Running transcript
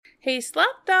Hey,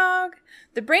 Slapdog!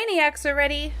 The Brainiacs are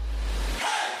ready.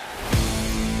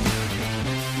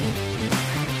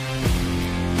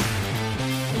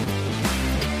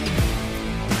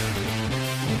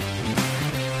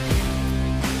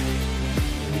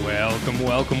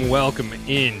 Welcome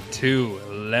into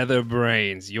Leather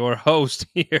Brains. Your host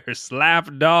here,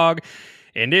 Slapdog,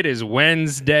 and it is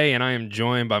Wednesday, and I am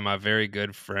joined by my very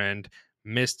good friend,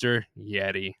 Mr.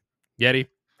 Yeti. Yeti,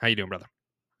 how you doing, brother?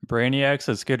 Brainiacs,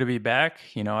 it's good to be back.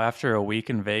 You know, after a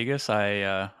week in Vegas,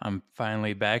 I'm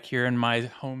finally back here in my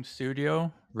home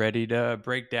studio, ready to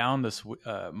break down this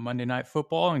Monday Night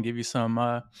Football and give you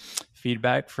some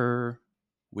feedback for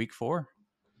Week 4.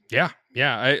 Yeah.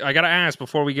 I got to ask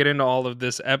before we get into all of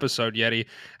this episode, Yeti,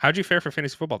 how'd you fare for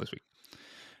fantasy football this week?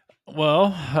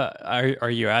 Well, are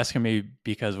you asking me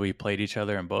because we played each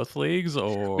other in both leagues,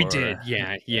 or We did,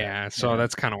 yeah. So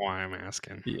that's kind of why I'm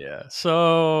asking. Yeah.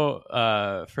 So,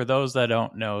 for those that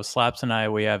don't know, Slaps and I,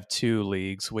 we have two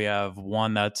leagues. We have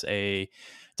one that's a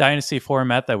dynasty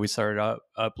format that we started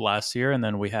up last year, and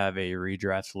then we have a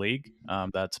redraft league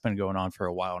that's been going on for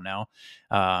a while now.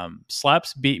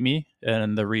 Slaps beat me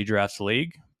in the redraft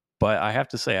league, but I have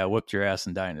to say I whipped your ass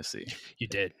in dynasty. You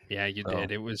did, yeah, you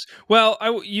did. It was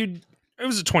it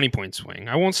was a 20-point swing.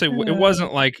 I won't say it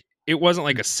wasn't like a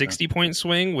 60-point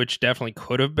swing, which definitely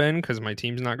could have been because my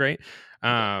team's not great.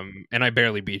 And I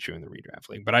barely beat you in the redraft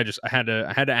league, but I had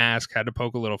to ask, had to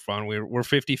poke a little fun. We're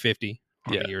 50-50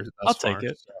 on the year I'll take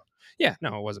it. So, yeah,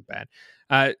 no, it wasn't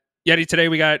bad. Yeti, today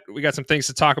we got some things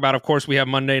to talk about. Of course, we have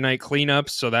Monday night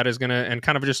cleanups, so that is gonna, and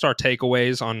kind of just our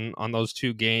takeaways on those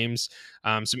two games.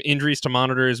 Some injuries to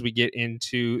monitor as we get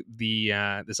into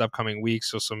the this upcoming week.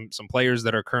 So some players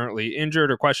that are currently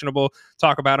injured or questionable,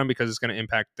 talk about them because it's going to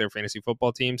impact their fantasy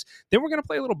football teams. Then we're going to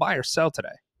play a little buy or sell today.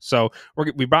 So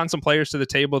we brought some players to the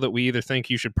table that we either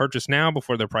think you should purchase now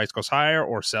before their price goes higher,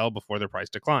 or sell before their price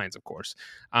declines, of course.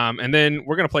 And then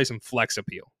we're going to play some flex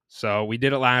appeal. So we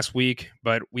did it last week,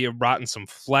 but we have brought in some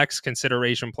flex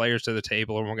consideration players to the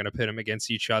table, and we're going to pit them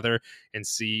against each other and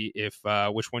see if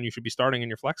which one you should be starting in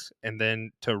your flex. And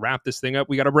then to wrap this thing up,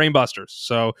 we got a Brain Busters.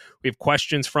 So we have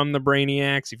questions from the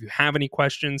Brainiacs. If you have any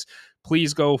questions,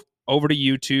 please go over to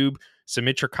YouTube,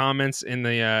 submit your comments in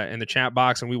the chat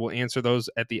box, and we will answer those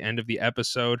at the end of the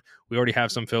episode. We already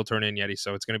have some filtering in, Yeti,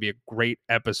 so it's going to be a great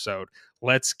episode.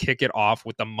 Let's kick it off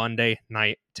with the Monday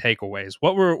night takeaways.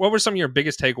 What were some of your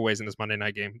biggest takeaways in this Monday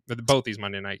night game, both these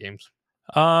Monday night games?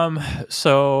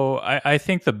 So I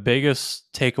think the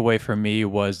biggest takeaway for me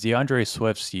was DeAndre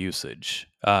Swift's usage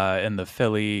in the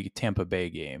Philly Tampa Bay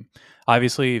game.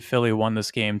 Obviously, Philly won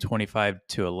this game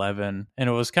 25-11, and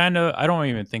it was kind of, I don't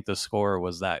even think the score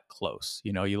was that close.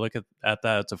 You know, you look at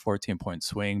that, it's a 14-point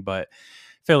swing, but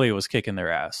Philly was kicking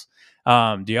their ass.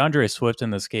 DeAndre Swift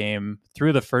in this game,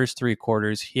 through the first three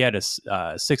quarters, he had a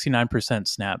 69%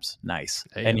 snaps. Nice.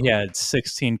 And he had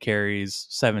 16 carries,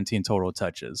 17 total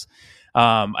touches.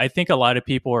 I think a lot of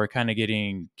people are kind of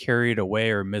getting carried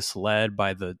away or misled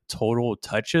by the total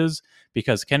touches,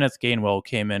 because Kenneth Gainwell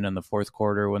came in the fourth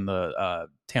quarter when the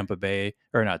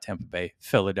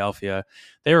Philadelphia,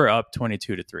 they were up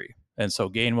 22-3. And so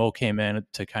Gainwell came in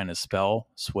to kind of spell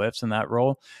Swift in that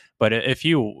role. But if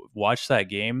you watch that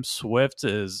game, Swift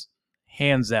is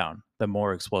hands down the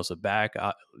more explosive back.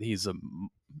 He's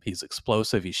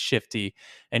explosive, he's shifty,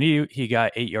 and he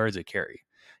got 8 yards of carry.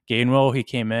 Gainwell, he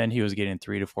came in, he was getting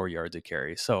 3 to 4 yards of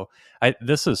carry. So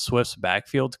this is Swift's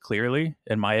backfield, clearly,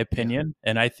 in my opinion,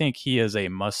 and I think he is a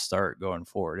must start going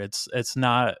forward. It's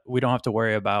not, we don't have to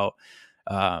worry about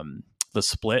the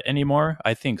split anymore.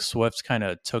 I think Swift kind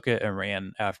of took it and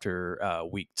ran after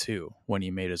week 2 when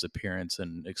he made his appearance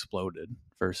and exploded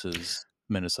versus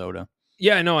Minnesota.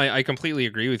 Yeah, no, I completely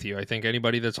agree with you. I think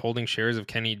anybody that's holding shares of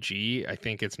Kenny G, I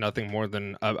think it's nothing more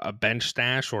than a bench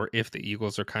stash, or if the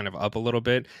Eagles are kind of up a little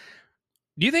bit.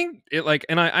 Do you think it, like,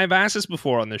 and I've asked this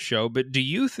before on this show, but do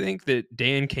you think that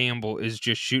Dan Campbell is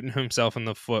just shooting himself in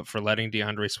the foot for letting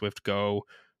DeAndre Swift go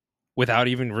without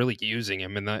even really using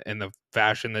him in the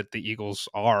fashion that the Eagles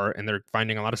are, and they're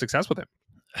finding a lot of success with him?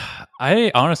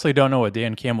 I honestly don't know what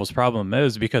Dan Campbell's problem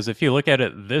is, because if you look at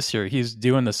it this year, he's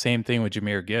doing the same thing with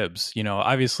Jahmyr Gibbs. You know,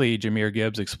 obviously Jahmyr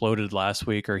Gibbs exploded last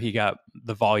week, or he got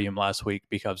the volume last week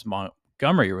because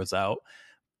Montgomery was out.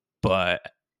 But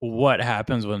what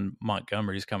happens when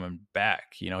Montgomery's coming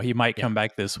back? You know, he might come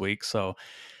back this week. So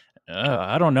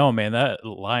I don't know, man. That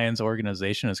Lions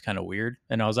organization is kind of weird.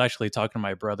 And I was actually talking to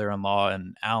my brother-in-law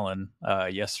and Alan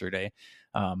yesterday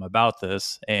about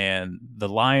this, and the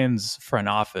Lions front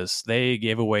office, they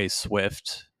gave away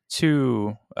Swift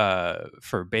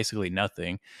for basically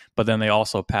nothing, but then they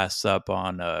also passed up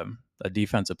on a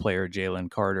defensive player, Jalen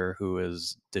Carter, who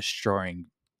is destroying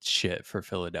shit for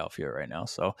Philadelphia right now.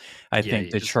 So I Yeah,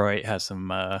 think Detroit has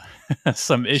some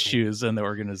some issues in the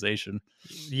organization.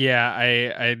 Yeah,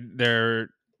 I their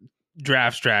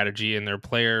draft strategy and their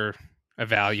player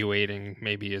evaluating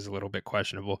maybe is a little bit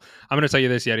questionable. I'm going to tell you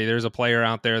this, Yeti. There's a player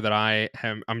out there that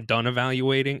I'm done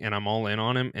evaluating and I'm all in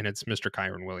on him, and it's Mr.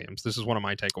 Kyron Williams. This is one of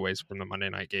my takeaways from the Monday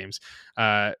night games.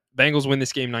 Bengals win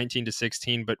this game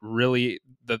 19-16, but really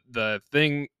the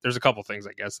thing, there's a couple things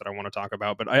I guess that I want to talk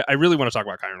about, but I really want to talk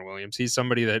about Kyron Williams. He's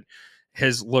somebody that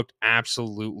has looked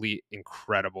absolutely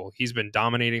incredible. He's been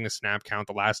dominating the snap count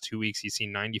the last 2 weeks. He's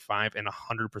seen 95 and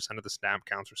 100% of the snap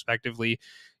counts, respectively.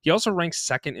 He also ranks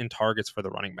second in targets for the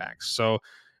running backs. So,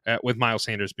 with Miles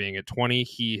Sanders being at 20,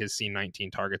 he has seen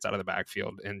 19 targets out of the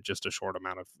backfield in just a short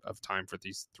amount of time for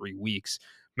these 3 weeks.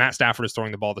 Matt Stafford is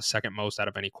throwing the ball the second most out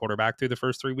of any quarterback through the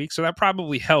first 3 weeks. So that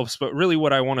probably helps. But really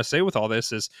what I want to say with all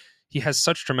this is he has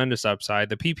such tremendous upside.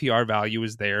 The PPR value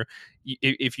is there.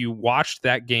 If you watched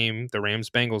that game, the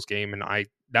Rams-Bengals game, and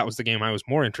that was the game I was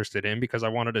more interested in because I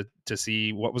wanted to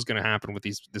see what was going to happen with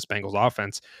this Bengals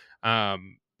offense.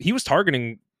 He was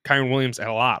targeting Kyron Williams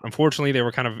a lot. Unfortunately, they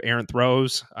were kind of errant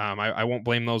throws. I won't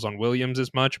blame those on Williams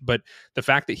as much, but the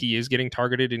fact that he is getting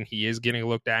targeted and he is getting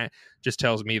looked at just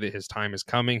tells me that his time is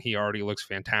coming. He already looks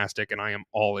fantastic, and I am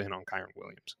all in on Kyron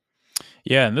Williams.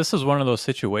 Yeah, and this is one of those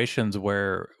situations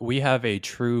where we have a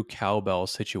true cowbell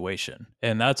situation,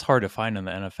 and that's hard to find in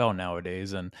the NFL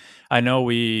nowadays. And I know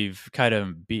we've kind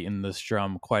of beaten this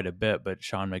drum quite a bit, but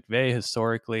Sean McVay,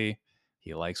 historically,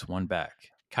 he likes one back.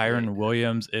 Kyron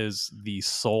Williams is the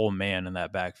sole man in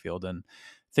that backfield, and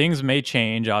things may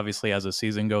change, obviously, as the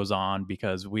season goes on,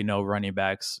 because we know running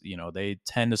backs, they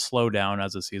tend to slow down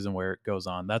as the season where it goes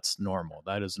on. That's normal.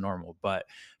 That is normal. But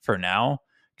for now,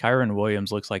 Kyron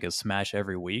Williams looks like a smash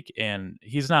every week, and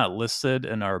he's not listed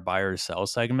in our buy or sell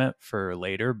segment for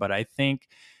later, but I think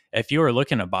if you are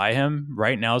looking to buy him,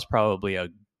 right now is probably a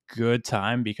good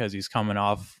time because he's coming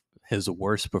off his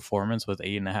worst performance with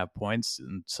 8.5 points.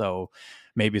 And so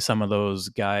maybe some of those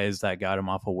guys that got him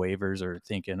off of waivers are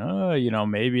thinking,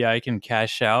 maybe I can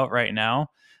cash out right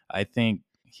now. I think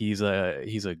he's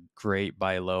a great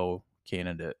buy low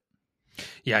candidate.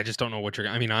 Yeah, I just don't know what you're.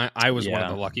 I mean, I was one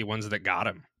of the lucky ones that got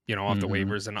him, off the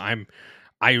waivers, and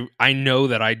I know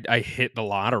that I hit the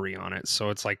lottery on it. So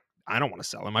it's like I don't want to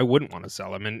sell him. I wouldn't want to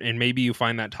sell him, and maybe you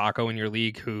find that taco in your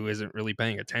league who isn't really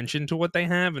paying attention to what they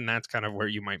have, and that's kind of where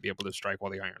you might be able to strike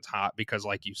while the iron's hot because,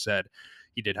 like you said,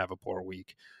 he did have a poor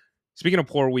week. Speaking of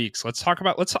poor weeks, I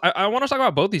want to talk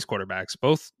about both these quarterbacks,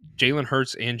 both Jalen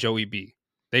Hurts and Joey B.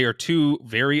 They are two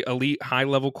very elite,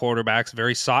 high-level quarterbacks,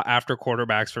 very sought-after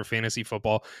quarterbacks for fantasy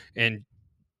football, and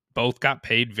both got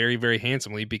paid very, very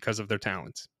handsomely because of their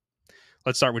talents.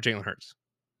 Let's start with Jalen Hurts.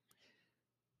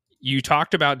 You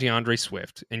talked about DeAndre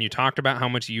Swift, and you talked about how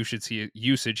much usage he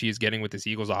is getting with this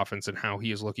Eagles offense and how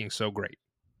he is looking so great.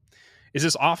 Is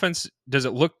this offense, does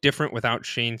it look different without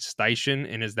Shane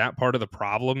Steichen, and is that part of the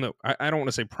problem? That I don't want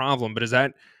to say problem, but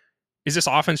is this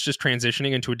offense just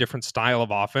transitioning into a different style of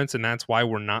offense, and that's why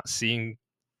we're not seeing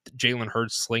Jalen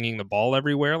Hurts slinging the ball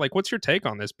everywhere? Like, what's your take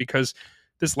on this? Because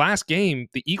this last game,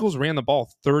 the Eagles ran the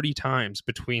ball 30 times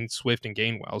between Swift and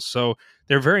Gainwell, so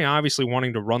they're very obviously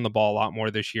wanting to run the ball a lot more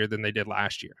this year than they did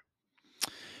last year.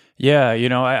 Yeah,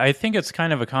 I think it's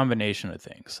kind of a combination of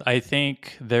things. I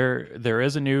think there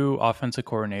is a new offensive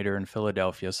coordinator in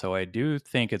Philadelphia, so I do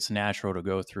think it's natural to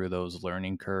go through those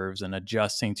learning curves and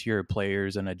adjusting to your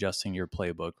players and adjusting your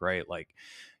playbook, right? Like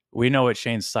we know what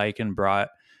Shane Steichen brought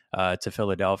to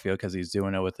Philadelphia because he's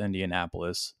doing it with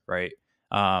Indianapolis, right?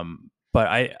 But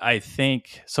I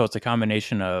think so. It's a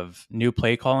combination of new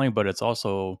play calling, but it's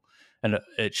also and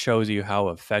it shows you how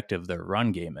effective their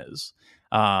run game is.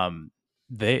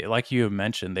 They, like you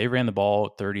mentioned, they ran the ball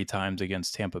 30 times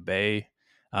against Tampa Bay,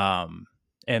 and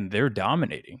they're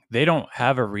dominating. They don't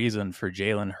have a reason for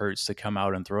Jalen Hurts to come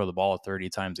out and throw the ball 30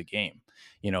 times a game.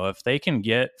 If they can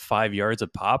get 5 yards a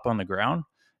pop on the ground,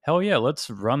 hell yeah, let's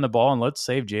run the ball and let's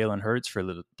save Jalen Hurts for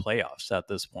the playoffs at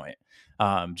this point.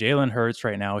 Jalen Hurts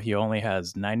right now, he only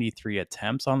has 93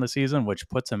 attempts on the season, which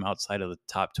puts him outside of the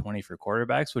top 20 for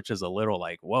quarterbacks, which is a little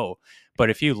like, whoa. But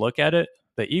if you look at it,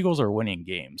 the Eagles are winning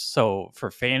games. So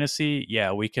for fantasy,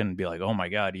 yeah, we can be like, oh my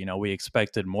God, we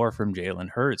expected more from Jalen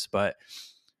Hurts. But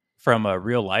from a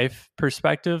real life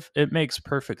perspective, it makes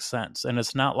perfect sense. And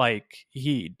it's not like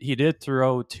he did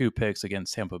throw 2 picks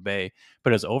against Tampa Bay,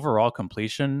 but his overall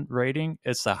completion rating,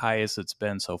 it's the highest it's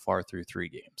been so far through 3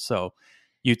 games. So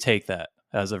you take that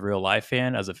as a real life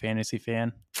fan, as a fantasy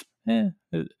fan,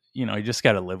 you just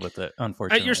got to live with it,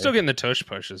 unfortunately. You're still getting the tush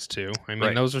pushes too. I mean,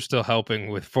 Right. those are still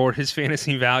helping for his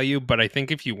fantasy value. But I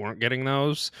think if you weren't getting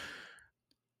those,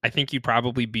 I think you'd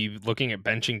probably be looking at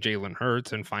benching Jalen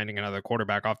Hurts and finding another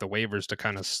quarterback off the waivers to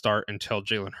kind of start until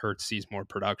Jalen Hurts sees more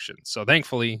production. So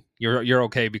thankfully, you're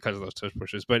okay because of those tush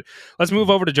pushes. But let's move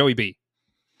over to Joey B,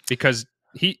 because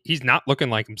he's not looking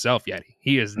like himself yet.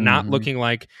 He is not looking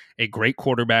like a great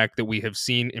quarterback that we have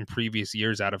seen in previous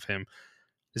years out of him.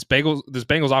 This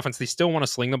Bengals offense, they still want to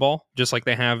sling the ball just like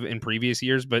they have in previous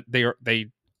years, but they're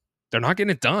not getting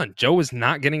it done. Joe is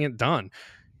not getting it done.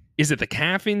 Is it the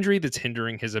calf injury that's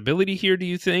hindering his ability here, do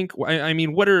you think? I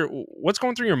mean, what's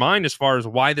going through your mind as far as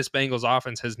why this Bengals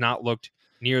offense has not looked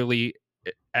nearly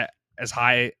as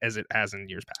high as it has in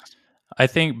years past? I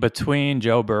think between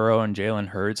Joe Burrow and Jalen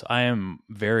Hurts, I am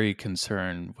very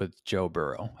concerned with Joe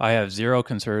Burrow. I have zero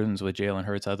concerns with Jalen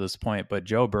Hurts at this point, but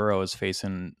Joe Burrow is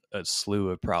facing a slew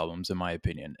of problems, in my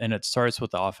opinion. And it starts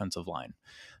with the offensive line.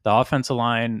 The offensive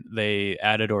line, they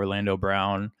added Orlando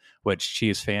Brown, which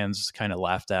Chiefs fans kind of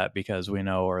laughed at because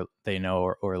they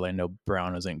know Orlando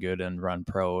Brown isn't good in run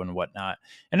pro and whatnot.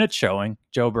 And it's showing.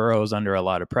 Joe Burrow is under a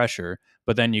lot of pressure.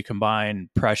 But then you combine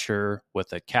pressure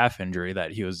with a calf injury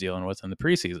that he was dealing with in the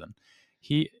preseason.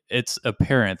 It's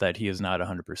apparent that he is not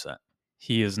 100%.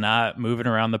 He is not moving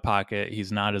around the pocket.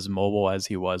 He's not as mobile as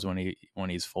he was when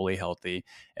he's fully healthy.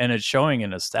 And it's showing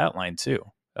in his stat line too.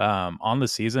 On the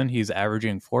season, he's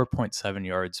averaging 4.7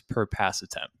 yards per pass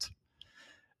attempt.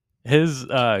 His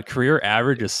career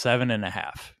average is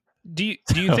 7.5. Do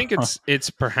you think it's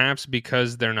perhaps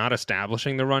because they're not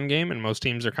establishing the run game, and most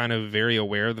teams are kind of very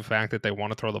aware of the fact that they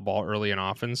want to throw the ball early and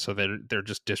often, so they're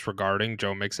just disregarding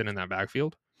Joe Mixon in that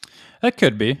backfield? That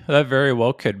could be. That very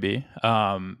well could be.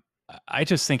 I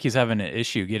just think he's having an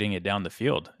issue getting it down the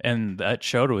field, and that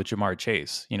showed with Jamar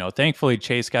Chase. Thankfully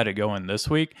Chase got it going this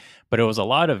week, but it was a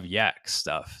lot of yak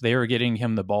stuff. They were getting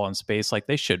him the ball in space like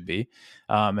they should be,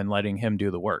 and letting him do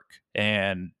the work.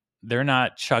 And they're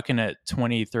not chucking it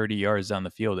 20, 30 yards down the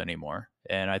field anymore.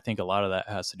 And I think a lot of that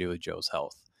has to do with Joe's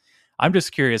health. I'm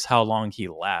just curious how long he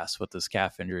lasts with this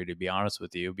calf injury, to be honest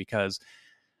with you, because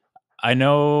I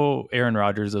know Aaron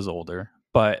Rodgers is older,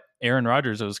 but Aaron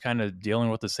Rodgers was kind of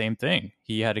dealing with the same thing.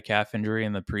 He had a calf injury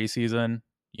in the preseason,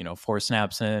 4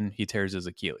 snaps in, he tears his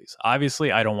Achilles.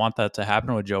 Obviously, I don't want that to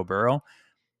happen with Joe Burrow,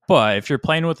 but if you're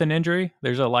playing with an injury,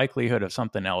 there's a likelihood of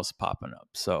something else popping up.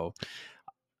 So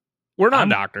we're not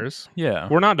doctors. Yeah.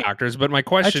 We're not doctors, but my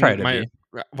question... I try to be.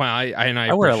 Well,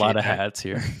 I wear a lot of hats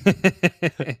here.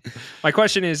 My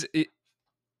question is,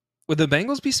 would the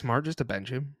Bengals be smart just to bench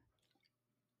him?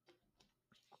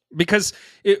 Because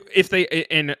if they...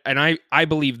 And I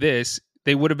believe this,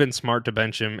 they would have been smart to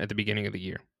bench him at the beginning of the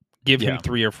year. Give him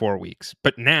 3 or 4 weeks.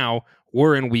 But now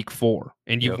we're in week 4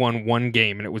 and you've won one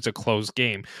game and it was a close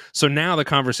game. So now the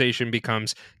conversation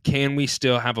becomes, can we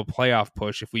still have a playoff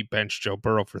push if we bench Joe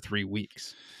Burrow for 3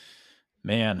 weeks?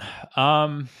 Man,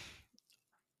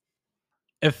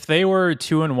 if they were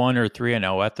 2-1 or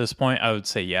 3-0 at this point, I would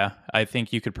say, yeah, I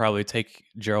think you could probably take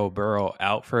Joe Burrow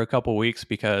out for a couple weeks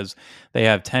because they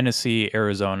have Tennessee,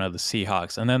 Arizona, the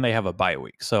Seahawks, and then they have a bye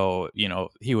week. So,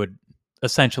 he would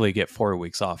essentially get 4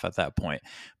 weeks off at that point.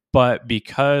 But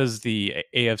because the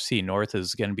AFC North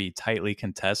is going to be tightly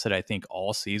contested, I think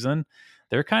all season,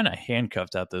 they're kind of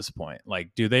handcuffed at this point. Like,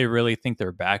 do they really think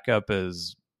their backup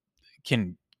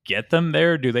can get them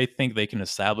there? Do they think they can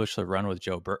establish the run with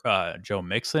Joe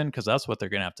Mixon? Because that's what they're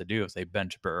going to have to do if they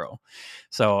bench Burrow.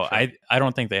 So sure. I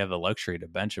don't think they have the luxury to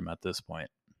bench him at this point.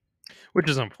 Which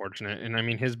is unfortunate. And I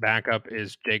mean, his backup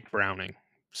is Jake Browning.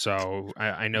 So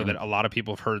I know that a lot of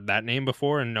people have heard that name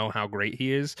before and know how great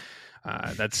he is.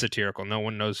 That's satirical. No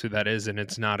one knows who that is, and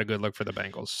it's not a good look for the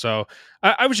Bengals. So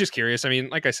I was just curious. I mean,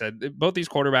 like I said, both these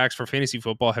quarterbacks for fantasy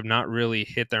football have not really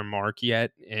hit their mark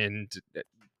yet. And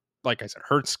like I said,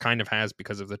 Hurts kind of has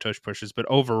because of the tush pushes, but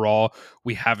overall,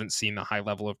 we haven't seen the high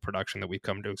level of production that we've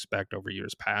come to expect over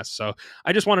years past. So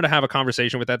I just wanted to have a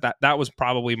conversation with that. That was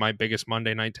probably my biggest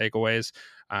Monday night takeaways,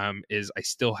 is I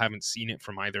still haven't seen it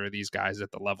from either of these guys at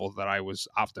the level that I was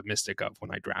optimistic of when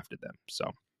I drafted them.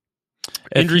 So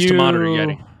injuries to monitor,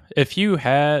 Yeti. If you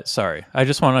had, sorry, I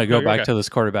just want to go back to this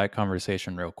quarterback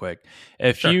conversation real quick.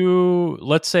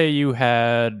 Let's say you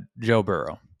had Joe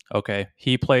Burrow. Okay,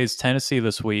 he plays Tennessee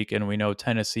this week, and we know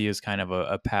Tennessee is kind of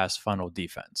a pass funnel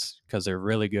defense because they're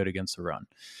really good against the run.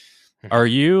 Are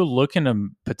you looking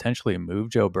to potentially move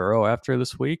Joe Burrow after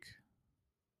this week,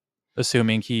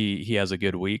 assuming he has a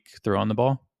good week throwing the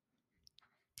ball?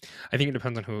 I think it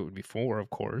depends on who it would be for, of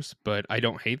course, but I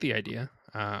don't hate the idea.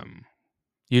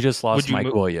 You just lost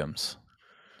Mike Williams.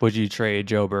 Would you trade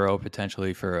Joe Burrow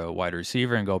potentially for a wide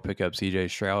receiver and go pick up CJ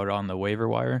Stroud on the waiver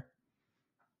wire?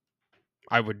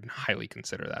 I would highly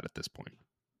consider that at this point.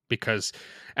 Because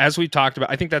as we talked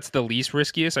about, I think that's the least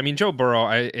riskiest. I mean, Joe Burrow,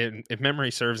 if memory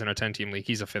serves in a 10-team league,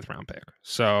 he's a 5th-round pick.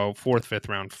 So 4th,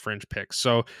 5th-round fringe pick.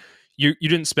 So you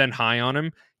didn't spend high on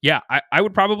him. Yeah, I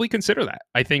would probably consider that.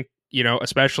 I think,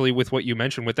 especially with what you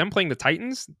mentioned, with them playing the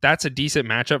Titans, that's a decent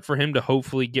matchup for him to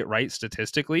hopefully get right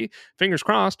statistically. Fingers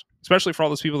crossed, especially for all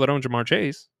those people that own Jamar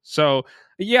Chase. So,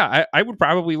 yeah, I would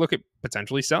probably look at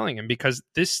potentially selling him because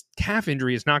this calf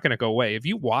injury is not going to go away. If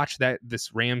you watch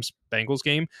this Rams-Bengals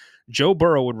game, Joe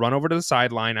Burrow would run over to the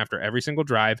sideline after every single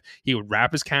drive. He would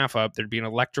wrap his calf up. There'd be an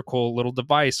electrical little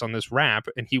device on this wrap,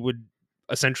 and he would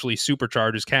essentially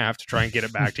supercharge his calf to try and get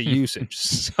it back to usage.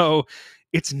 So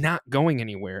it's not going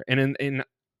anywhere. And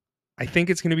I think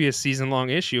it's going to be a season-long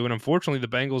issue. And unfortunately, the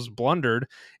Bengals blundered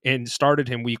and started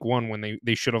him week 1 when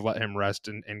they should have let him rest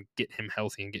and get him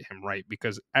healthy and get him right.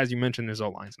 Because as you mentioned, his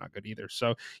O-line's not good either.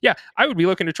 So yeah, I would be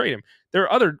looking to trade him. There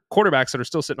are other quarterbacks that are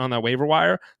still sitting on that waiver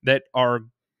wire that are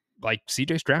like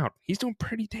CJ Stroud. He's doing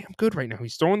pretty damn good right now.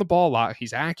 He's throwing the ball a lot.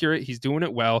 He's accurate. He's doing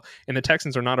it well. And the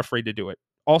Texans are not afraid to do it.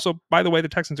 Also, by the way, the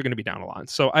Texans are going to be down a lot.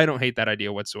 So I don't hate that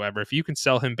idea whatsoever. If you can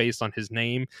sell him based on his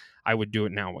name, I would do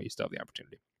it now while you still have the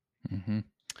opportunity. Mm-hmm.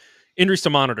 Injuries to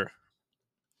monitor.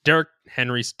 Derrick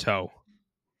Henry's toe.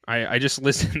 I just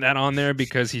listed that on there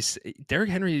because Derrick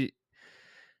Henry,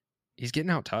 he's getting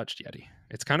out touched, Yeti.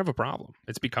 It's kind of a problem.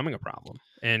 It's becoming a problem.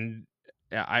 And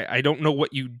I don't know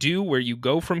what you do, where you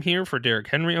go from here for Derrick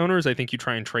Henry owners. I think you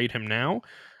try and trade him now.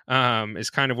 Is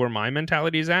kind of where my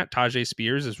mentality is at. Tajay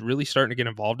Spears is really starting to get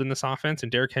involved in this offense,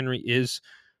 and Derrick Henry is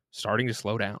starting to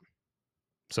slow down.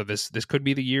 So this could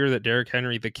be the year that Derrick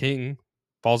Henry, the king,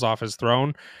 falls off his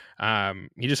throne.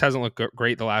 He just hasn't looked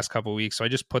great the last couple of weeks, so I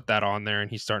just put that on there,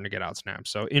 and he's starting to get out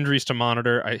snaps. So injuries to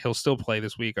monitor. He'll still play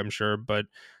this week, I'm sure, but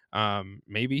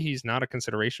maybe he's not a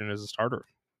consideration as a starter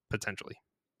potentially.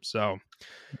 So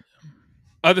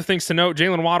other things to note,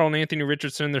 Jalen Waddle and Anthony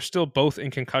Richardson, they're still both in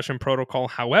concussion protocol.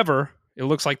 However, it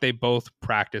looks like they both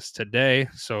practiced today.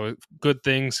 So good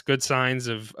things, good signs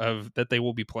of that they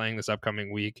will be playing this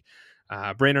upcoming week.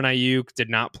 Brandon Ayuk did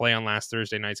not play on last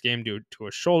Thursday night's game due to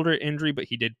a shoulder injury, but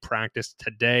he did practice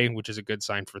today, which is a good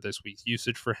sign for this week's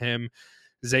usage for him.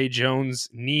 Zay Jones'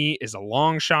 knee is a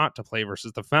long shot to play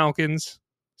versus the Falcons.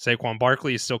 Saquon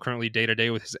Barkley is still currently day-to-day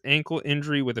with his ankle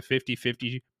injury with a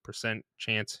 50%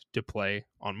 chance to play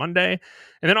on Monday.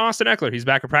 And then Austin Eckler, he's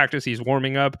back at practice. He's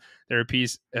warming up. There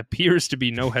appears to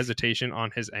be no hesitation on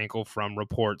his ankle from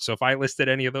reports. So if I listed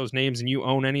any of those names and you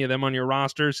own any of them on your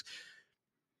rosters,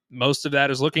 most of that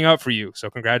is looking up for you.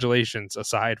 So congratulations,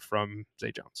 aside from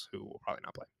Zay Jones, who will probably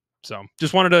not play. So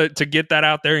just wanted to get that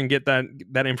out there and get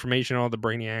that information on all the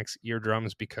Brainiacs'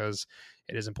 eardrums because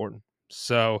it is important.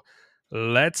 So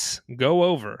let's go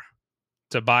over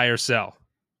to buy or sell.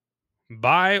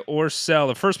 Buy or sell.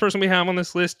 The first person we have on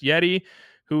this list, Yeti,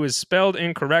 who is spelled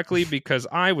incorrectly because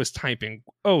I was typing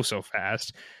so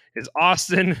fast, is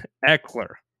Austin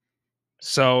Eckler.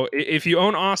 So if you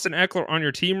own Austin Eckler on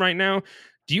your team right now,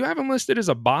 do you have him listed as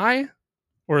a buy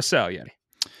or a sell, Yeti?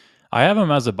 I have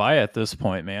him as a buy at this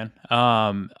point, man.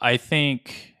 I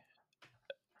think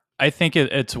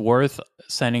it's worth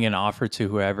sending an offer to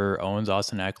whoever owns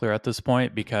Austin Eckler at this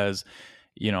point because,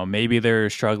 maybe they're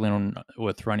struggling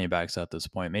with running backs at this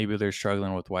point. Maybe they're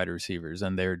struggling with wide receivers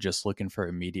and they're just looking for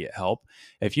immediate help.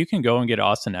 If you can go and get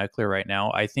Austin Eckler right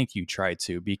now, I think you try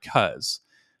to because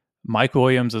Mike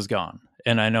Williams is gone.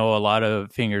 And I know a lot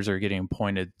of fingers are getting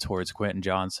pointed towards Quentin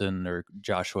Johnson or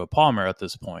Joshua Palmer at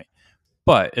this point.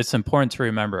 But it's important to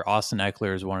remember Austin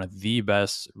Eckler is one of the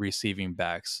best receiving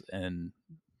backs in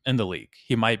the league.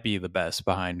 He might be the best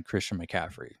behind Christian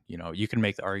McCaffrey. You can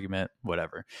make the argument,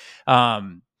 whatever.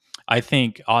 I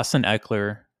think Austin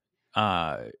Eckler,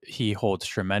 he holds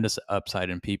tremendous upside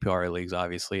in PPR leagues,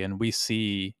 obviously. And we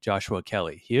see Joshua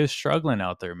Kelly. He is struggling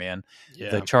out there, man.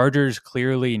 Yeah. The Chargers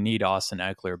clearly need Austin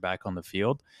Eckler back on the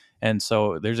field. And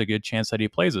so there's a good chance that he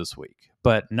plays this week.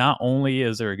 But not only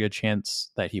is there a good chance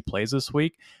that he plays this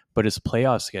week, but his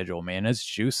playoff schedule, man, is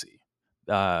juicy.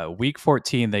 Week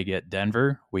 14, they get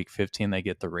Denver. Week 15, they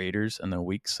get the Raiders. And then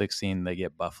week 16, they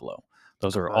get Buffalo.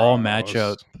 Those are all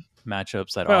matchups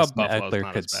that Austin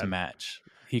Eckler could smash.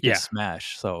 He could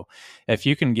smash. So if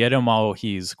you can get him while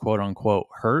he's quote unquote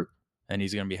hurt and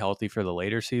he's going to be healthy for the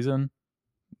later season,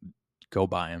 go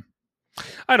buy him.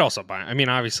 I'd also buy him. I mean,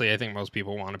 obviously, I think most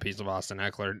people want a piece of Austin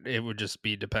Eckler. It would just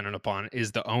be dependent upon,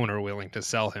 is the owner willing to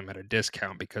sell him at a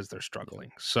discount because they're struggling?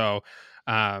 So,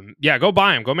 go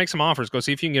buy him. Go make some offers. Go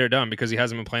see if you can get it done because he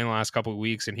hasn't been playing the last couple of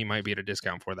weeks and he might be at a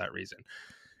discount for that reason.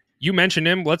 You mentioned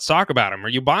him. Let's talk about him. Are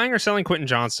you buying or selling Quentin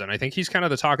Johnston? I think he's kind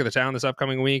of the talk of the town this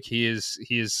upcoming week. He is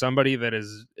somebody that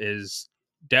is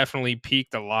definitely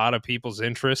piqued a lot of people's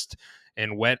interest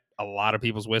and wet a lot of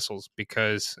people's whistles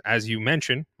because, as you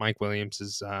mentioned, Mike Williams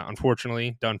is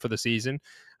unfortunately done for the season.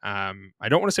 I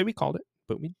don't want to say we called it,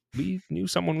 but we knew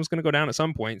someone was going to go down at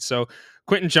some point. So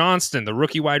Quentin Johnston, the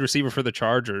rookie wide receiver for the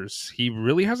Chargers, he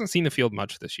really hasn't seen the field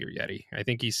much this year yet. I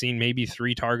think he's seen maybe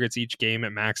 3 targets each game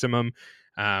at maximum.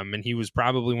 And he was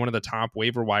probably one of the top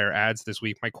waiver wire ads this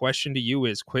week. My question to you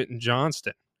is, Quentin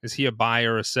Johnston, is he a buy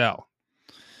or a sell?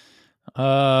 Can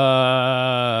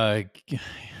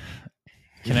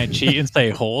I cheat and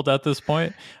say hold at this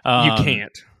point? You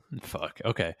can't. Fuck.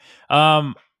 Okay.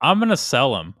 I'm gonna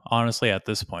sell him honestly at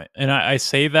this point, and I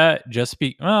say that just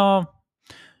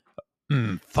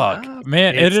fuck,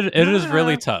 man. It is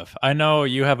really tough. I know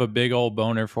you have a big old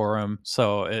boner for him,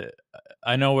 so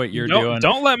I know what you're doing.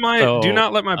 Do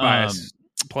not let my bias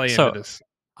play into this.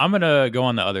 I'm gonna go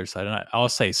on the other side, and I'll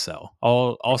say sell.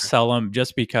 I'll sell him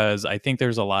just because I think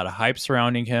there's a lot of hype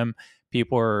surrounding him.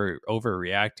 People are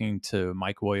overreacting to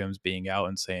Mike Williams being out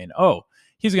and saying, "Oh,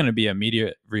 he's going to be an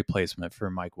immediate replacement for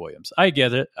Mike Williams." I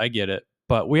get it,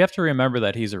 but we have to remember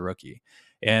that he's a rookie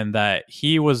and that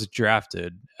he was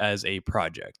drafted as a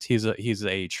project. He's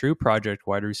a true project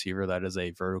wide receiver that is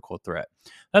a vertical threat.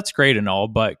 That's great and all,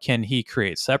 but can he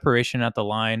create separation at the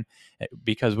line?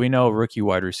 Because we know rookie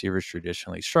wide receivers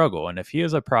traditionally struggle, and if he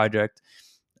is a project,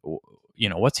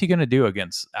 what's he going to do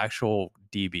against actual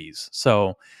DBs?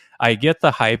 So I get the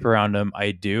hype around him.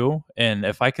 I do. And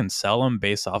if I can sell him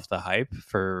based off the hype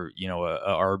for, a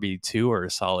RB2 or a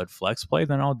solid flex play,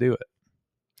 then I'll do it.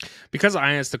 Because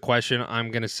I asked the question, I'm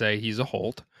going to say he's a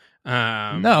hold.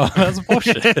 No, that's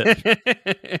bullshit. You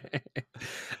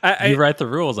write the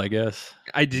rules, I guess.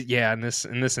 I did. Yeah. In this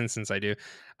instance, I do.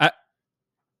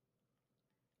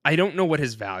 I don't know what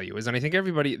his value is. And I think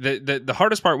everybody, the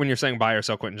hardest part when you're saying buy or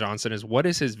sell Quentin Johnston is what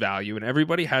is his value? And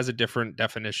everybody has a different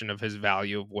definition of his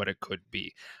value of what it could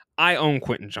be. I own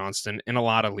Quentin Johnston in a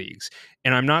lot of leagues.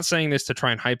 And I'm not saying this to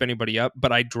try and hype anybody up,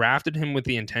 but I drafted him with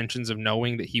the intentions of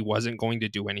knowing that he wasn't going to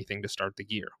do anything to start the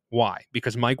year. Why?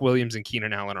 Because Mike Williams and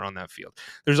Keenan Allen are on that field.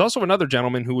 There's also another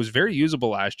gentleman who was very usable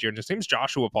last year, and his name's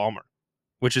Joshua Palmer,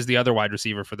 which is the other wide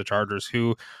receiver for the Chargers,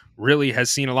 who really has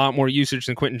seen a lot more usage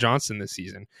than Quentin Johnston this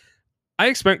season. I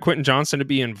expect Quentin Johnston to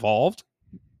be involved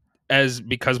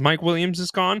because Mike Williams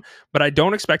is gone, but I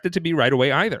don't expect it to be right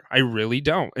away either. I really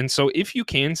don't. And so if you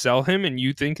can sell him and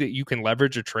you think that you can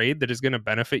leverage a trade that is going to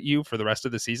benefit you for the rest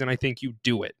of the season, I think you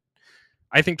do it.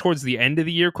 I think towards the end of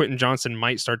the year, Quentin Johnston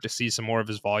might start to see some more of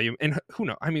his volume. And who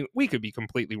knows? I mean, we could be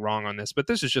completely wrong on this, but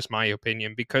this is just my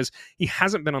opinion because he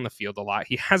hasn't been on the field a lot.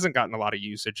 He hasn't gotten a lot of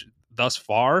usage thus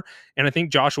far. And I think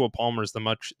Joshua Palmer is the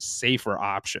much safer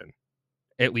option,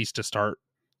 at least to start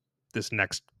this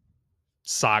next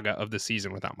saga of the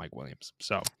season without Mike Williams.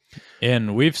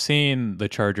 And we've seen the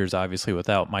Chargers obviously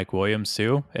without Mike Williams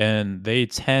too, and they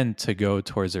tend to go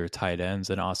towards their tight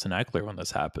ends and Austin Eckler when this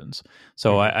happens.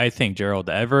 So I think Gerald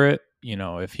Everett,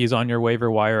 if he's on your waiver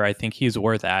wire, I think he's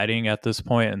worth adding at this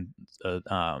point.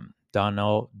 And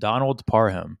Donald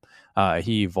Parham,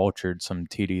 he vultured some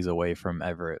TDs away from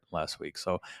Everett last week.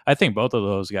 So I think both of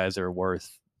those guys are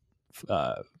worth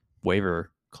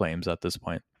waiver claims at this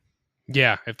point.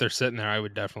 Yeah, if they're sitting there, I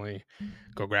would definitely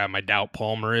go grab him. I doubt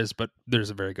Palmer is, but there's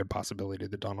a very good possibility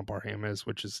that Donald Parham is,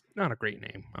 which is not a great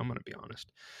name. I'm going to be honest.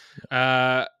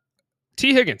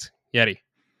 T. Higgins, Yeti,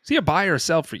 is he a buy or a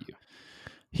sell for you?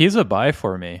 He's a buy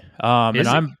for me.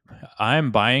 And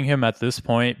I'm buying him at this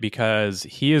point because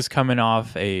he is coming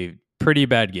off a pretty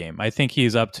bad game. I think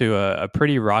he's up to a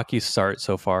pretty rocky start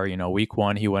so far. Week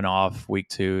 1 he went off, week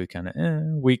 2 kind of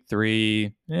week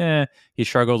 3 he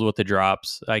struggled with the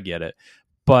drops. I get it,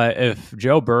 but if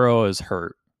Joe Burrow is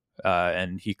hurt,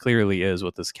 and he clearly is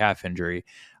with this calf injury,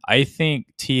 I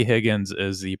think T. Higgins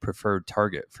is the preferred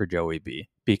target for Joey B,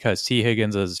 because T.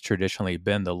 Higgins has traditionally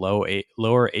been the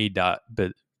lower A dot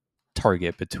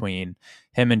target between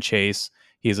him and Chase.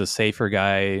 He's a safer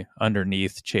guy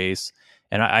underneath Chase.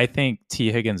 And I think T.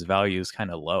 Higgins' value is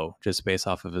kind of low just based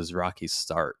off of his rocky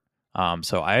start.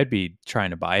 So I'd be trying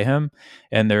to buy him.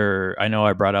 And I know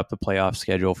I brought up the playoff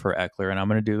schedule for Eckler, and I'm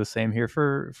going to do the same here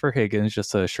for Higgins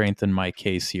just to strengthen my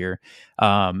case here.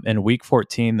 In week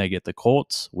 14, they get the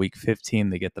Colts. Week 15,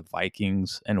 they get the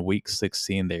Vikings. And week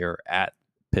 16, they are at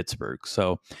Pittsburgh.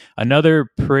 So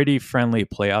another pretty friendly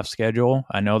playoff schedule.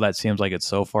 I know that seems like it's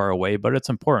so far away, but it's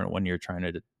important when you're trying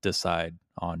to decide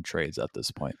on trades at this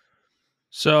point.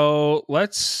 So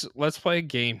let's play a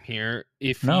game here.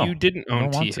 If you didn't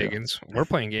own T. Higgins, we're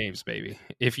playing games, baby.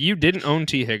 If you didn't own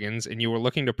T. Higgins and you were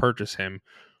looking to purchase him,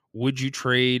 would you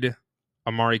trade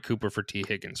Amari Cooper for T.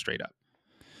 Higgins straight up?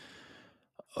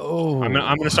 Oh, I'm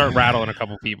gonna start rattling a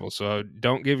couple people. So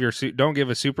don't give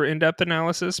a super in-depth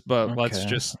analysis, but let's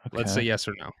say yes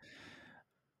or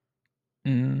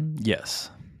no. Yes.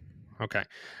 Okay.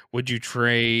 Would you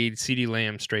trade CeeDee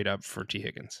Lamb straight up for T.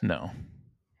 Higgins? No.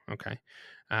 Okay.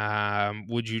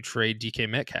 Would you trade DK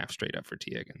Metcalf straight up for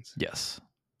T. Higgins? Yes.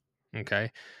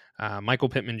 Okay. Michael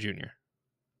Pittman Jr.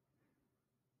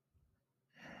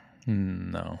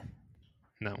 No.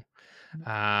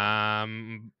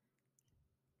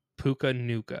 Puka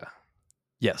Nuka.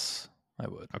 Yes, I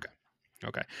would.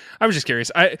 Okay. I was just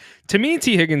curious. To me,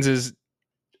 T. Higgins is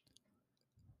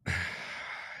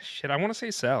shit. I want to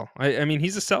say sell. I mean,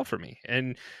 he's a sell for me,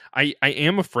 and I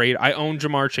am afraid. I own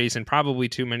Jamar Chase in probably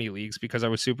too many leagues because I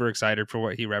was super excited for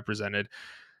what he represented.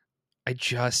 I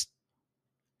just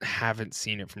haven't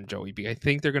seen it from Joey B. I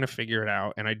think they're going to figure it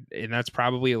out, and that's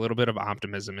probably a little bit of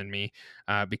optimism in me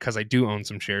because I do own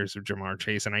some shares of Jamar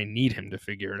Chase, and I need him to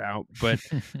figure it out. But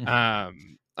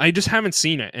I just haven't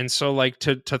seen it, and so like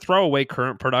to throw away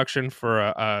current production for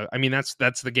I mean that's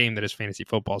the game that is fantasy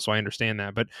football, so I understand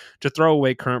that. But to throw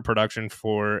away current production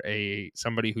for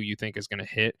somebody who you think is going to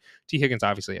hit, T. Higgins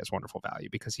obviously has wonderful value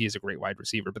because he is a great wide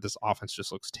receiver, but this offense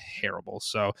just looks terrible.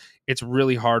 So it's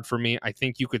really hard for me. I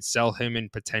think you could sell him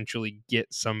and potentially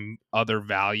get some other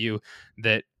value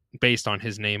that based on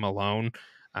his name alone.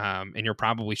 And you're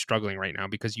probably struggling right now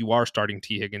because you are starting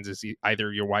T. Higgins as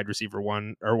either your wide receiver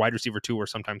 1 or wide receiver 2 or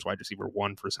sometimes wide receiver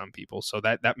 1 for some people. So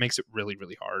that makes it really,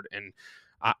 really hard. And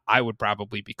I would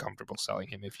probably be comfortable selling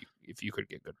him if you could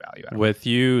get good value out of him. With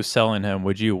you selling him,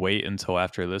 would you wait until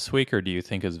after this week, or do you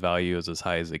think his value is as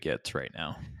high as it gets right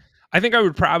now? I think I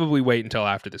would probably wait until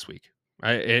after this week.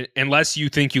 Unless you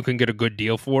think you can get a good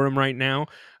deal for him right now,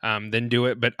 then do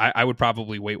it. But I would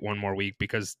probably wait one more week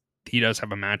because he does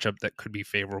have a matchup that could be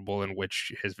favorable in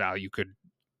which his value could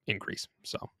increase.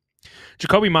 So,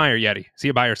 Jacoby Meyer, Yeti, see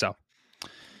a buy or sell?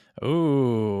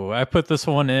 Ooh, I put this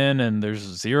one in, and there's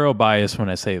zero bias when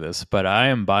I say this, but I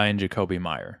am buying Jacoby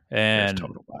Meyer, and there's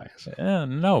total bias.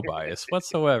 No bias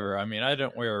whatsoever. I mean, I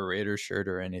didn't wear a Raiders shirt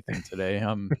or anything today.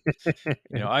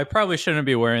 I probably shouldn't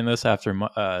be wearing this after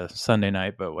Sunday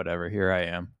night, but whatever. Here I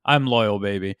am. I'm loyal,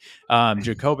 baby.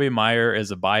 Jacoby Meyer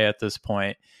is a buy at this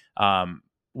point.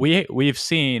 We've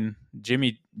seen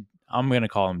Jimmy. I'm going to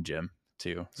call him Jim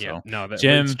too. So yeah, no,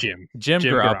 Jim Jim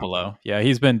Garoppolo. Yeah,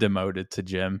 he's been demoted to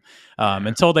Jim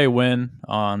until they win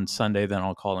on Sunday. Then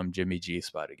I'll call him Jimmy G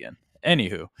Spot again.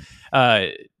 Anywho,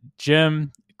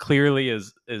 Jim clearly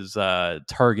is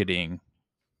targeting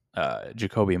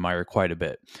Jacoby Meyer quite a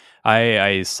bit.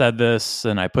 I said this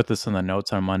and I put this in the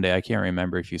notes on Monday. I can't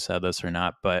remember if you said this or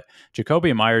not, but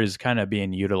Jacoby Meyer is kind of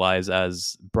being utilized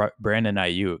as Brandon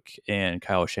Ayuk in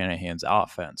Kyle Shanahan's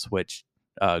offense, which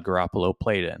Garoppolo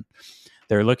played in.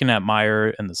 They're looking at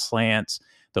Meyer and the slants,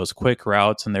 those quick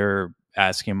routes, and they're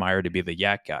asking Meyer to be the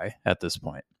yak guy at this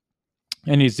point.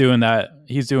 And he's doing that.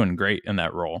 He's doing great in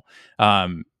that role.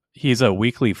 He's a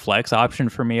weekly flex option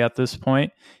for me at this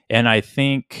point. And I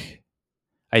think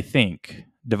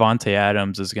Devontae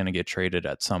Adams is going to get traded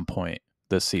at some point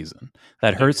this season.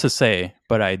 That hurts to say,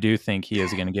 but I do think he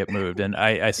is going to get moved. And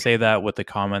I say that with the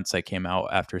comments that came out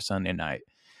after Sunday night.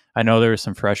 I know there was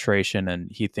some frustration,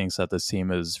 and he thinks that this team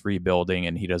is rebuilding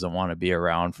and he doesn't want to be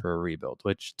around for a rebuild,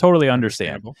 which totally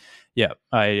understand. Yeah,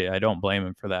 I don't blame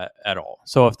him for that at all.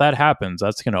 So if that happens,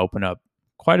 that's going to open up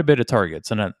quite a bit of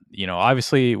targets. And,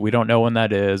 obviously we don't know when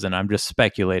that is, and I'm just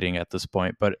speculating at this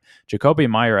point. But Jacoby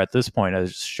Meyer at this point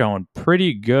has shown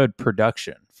pretty good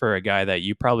production for a guy that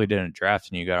you probably didn't draft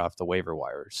and you got off the waiver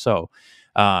wire. So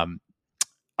I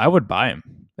would buy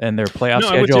him. And their playoff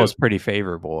schedule is pretty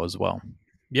favorable as well.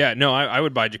 Yeah, no, I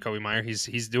would buy Jacoby Meyer.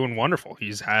 He's doing wonderful.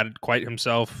 He's had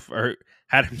himself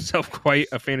quite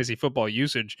a fantasy football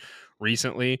usage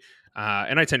recently.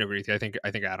 And I tend to agree with you. I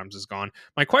think Adams is gone.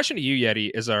 My question to you,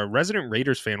 Yeti, is a resident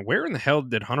Raiders fan. Where in the hell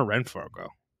did Hunter Renfrow go?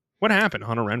 What happened to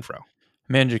Hunter Renfrow?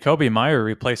 Man, Jacoby Meyer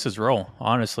replaced his role.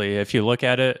 Honestly, if you look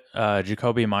at it,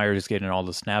 Jacoby Meyer is getting all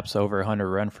the snaps over Hunter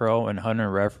Renfrow, and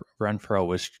Hunter Renfrow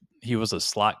was a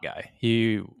slot guy.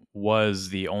 He was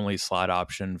the only slot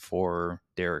option for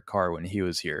Derek Carr when he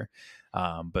was here.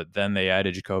 But then they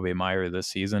added Jacoby Meyer this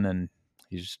season, and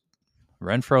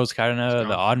Renfro's kind of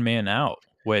the odd man out,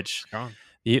 which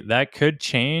that could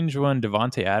change when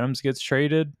Devontae Adams gets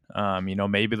traded.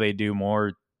 Maybe they do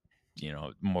more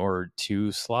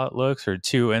 2 slot looks or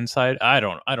 2 inside. I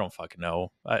don't fucking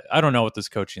know. I don't know what this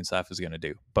coaching staff is going to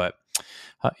do, but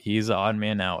he's the odd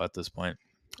man out at this point.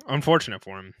 Unfortunate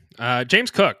for him. James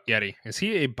Cook, Yeti, is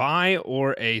he a buy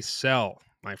or a sell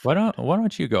my friend. Why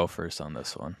don't you go first on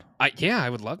this one? I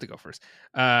would love to go first.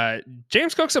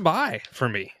 James Cook's a buy for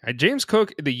me. James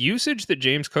Cook, the usage that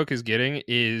James Cook is getting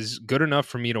is good enough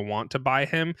for me to want to buy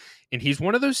him. And he's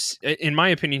one of those, in my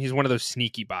opinion, he's one of those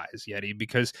sneaky buys, Yeti,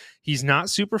 because he's not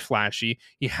super flashy.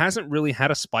 He hasn't really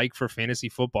had a spike for fantasy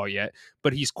football yet,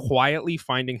 but he's quietly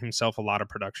finding himself a lot of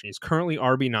production. He's currently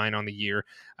RB9 on the year,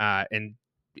 and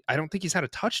I don't think he's had a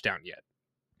touchdown yet.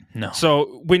 No.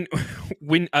 So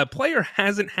when a player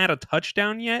hasn't had a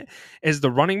touchdown yet as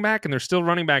the running back and they're still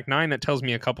running back 9, that tells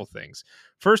me a couple things.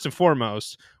 First and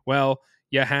foremost, well,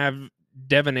 you have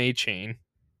Devin Achane,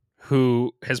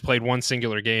 who has played one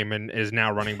singular game and is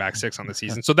now running back 6 on the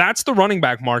season. So that's the running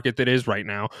back market that is right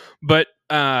now. But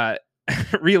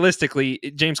realistically,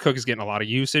 James Cook is getting a lot of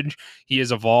usage. He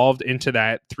has evolved into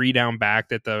that 3-down back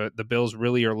that the Bills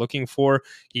really are looking for.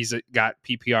 He's got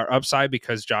PPR upside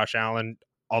because Josh Allen,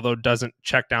 although doesn't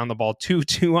check down the ball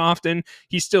too often,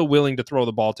 he's still willing to throw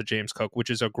the ball to James Cook, which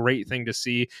is a great thing to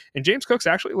see. And James Cook's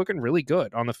actually looking really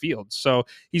good on the field. So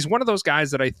he's one of those guys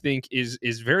that I think is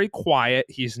very quiet.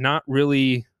 He's not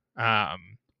really, I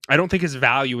don't think his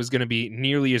value is going to be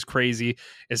nearly as crazy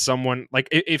as someone like,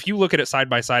 if you look at it side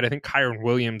by side, I think Kyron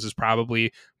Williams is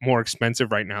probably more expensive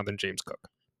right now than James Cook.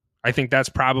 I think that's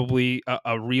probably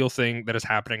a real thing that is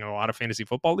happening in a lot of fantasy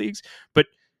football leagues, but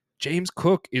James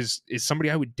Cook is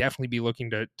somebody I would definitely be looking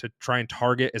to try and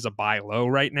target as a buy low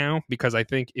right now, because I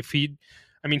think if he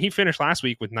finished last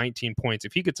week with 19 points.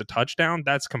 If he gets a touchdown,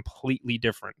 that's completely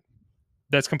different.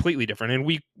 In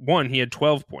week 1, he had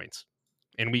 12 points.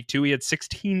 In week 2, he had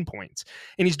 16 points.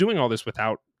 And he's doing all this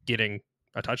without getting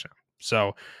a touchdown.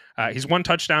 So he's one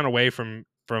touchdown away from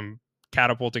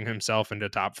catapulting himself into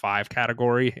top 5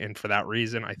 category. And for that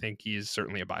reason, I think he's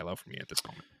certainly a buy low for me at this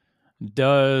moment.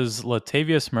 Does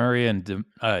Latavius Murray and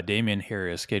Damian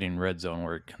Harris getting red zone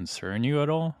work concern you at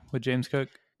all with James Cook?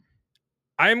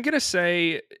 I'm going to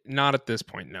say not at this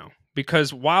point, no.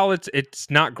 Because while it's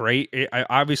not great,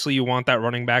 obviously you want that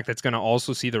running back that's going to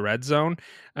also see the red zone.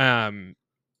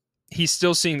 He's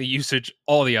still seeing the usage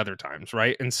all the other times,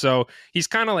 right? And so he's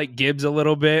kind of like Gibbs a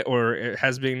little bit, or it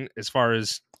has been, as far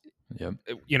as, yep,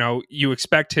 you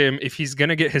expect him, if he's going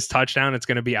to get his touchdown, it's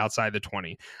going to be outside the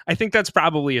 20. I think that's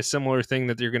probably a similar thing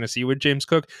that you're going to see with James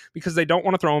Cook, because they don't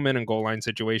want to throw him in goal line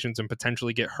situations and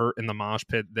potentially get hurt in the mosh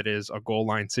pit that is a goal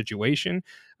line situation.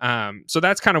 So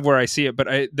that's kind of where I see it. But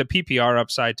the PPR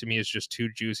upside to me is just too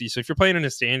juicy. So if you're playing in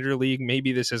a standard league,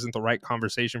 maybe this isn't the right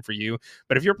conversation for you.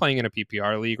 But if you're playing in a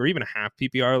PPR league or even a half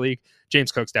PPR league,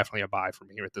 James Cook's definitely a buy for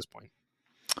me at this point.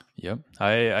 Yep.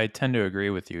 I tend to agree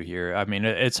with you here. I mean,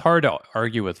 it's hard to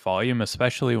argue with volume,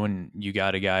 especially when you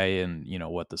got a guy in,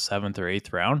 the 7th or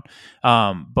 8th round.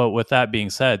 But with that being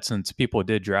said, since people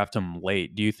did draft him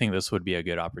late, do you think this would be a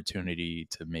good opportunity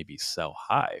to maybe sell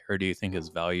high? Or do you think his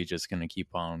value just going to keep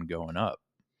on going up?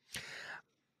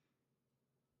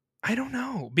 I don't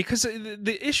know, because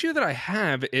the issue that I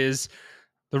have is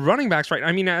the running backs, right?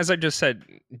 I mean, as I just said,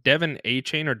 Devin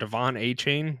Achane or Devon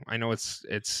Achane. I know it's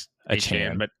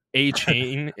Achane, but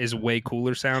Achane is way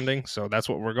cooler sounding, so that's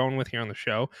what we're going with here on the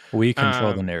show. We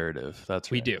control the narrative. That's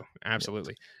right. We do,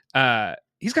 absolutely. Yep.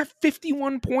 He's got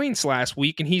 51 points last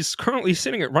week, and he's currently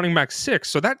sitting at running back 6.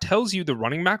 So that tells you the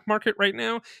running back market right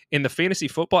now in the fantasy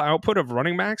football output of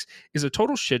running backs is a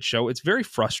total shit show. It's very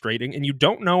frustrating, and you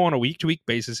don't know on a week-to-week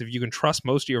basis if you can trust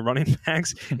most of your running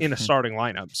backs in a starting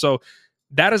lineup. So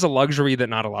that is a luxury that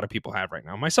not a lot of people have right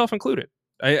now, myself included.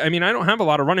 I mean, I don't have a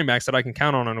lot of running backs that I can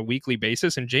count on a weekly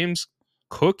basis, and James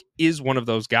Cook is one of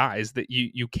those guys that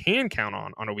you can count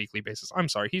on a weekly basis. I'm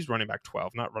sorry, he's running back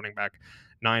 12, not running back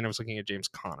 9. I was looking at James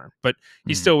Conner, but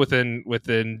he's still within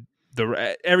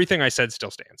the everything I said still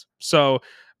stands. So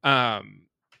the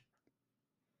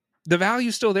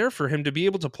value's still there for him to be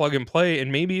able to plug and play.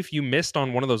 And maybe if you missed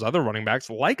on one of those other running backs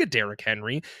like a Derrick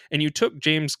Henry and you took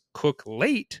James Cook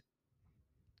late,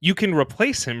 you can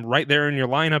replace him right there in your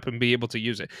lineup and be able to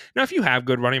use it. Now, if you have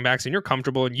good running backs and you're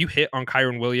comfortable and you hit on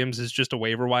Kyron Williams as just a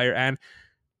waiver wire ad,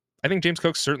 I think James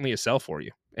Cook's certainly a sell for you.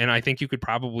 And I think you could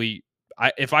probably,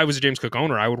 if I was a James Cook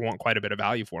owner, I would want quite a bit of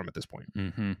value for him at this point.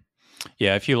 Mm-hmm.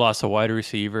 Yeah, if you lost a wide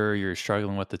receiver, you're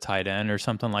struggling with the tight end or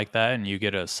something like that, and you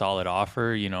get a solid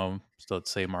offer, so let's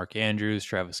say Mark Andrews,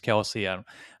 Travis Kelce.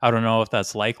 I don't know if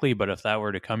that's likely, but if that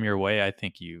were to come your way, I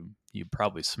think you'd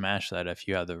probably smash that if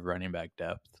you had the running back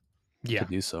depth. Yeah,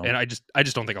 to do so. And I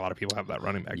just don't think a lot of people have that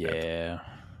running back depth. Yeah.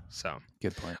 So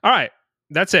good point. All right.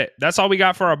 That's it. That's all we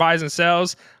got for our buys and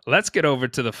sells. Let's get over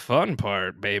to the fun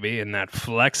part, baby, and that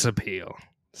flex appeal.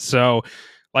 So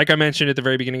like I mentioned at the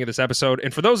very beginning of this episode.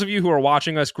 And for those of you who are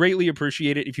watching us, greatly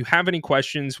appreciate it. If you have any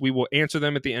questions, we will answer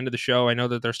them at the end of the show. I know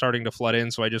that they're starting to flood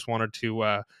in, so I just wanted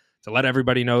to let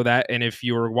everybody know that. And if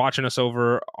you're watching us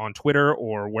over on Twitter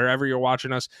or wherever you're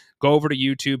watching us, go over to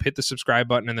YouTube, hit the subscribe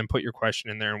button, and then put your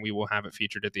question in there, and we will have it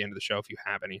featured at the end of the show if you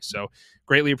have any. So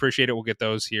greatly appreciate it. We'll get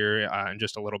those here in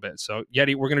just a little bit. So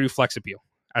Yeti, we're going to do Flex Appeal.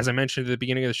 As I mentioned at the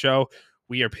beginning of the show,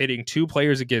 we are pitting two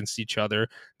players against each other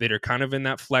that are kind of in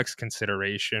that flex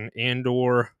consideration, and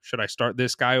or should I start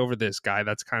this guy over this guy?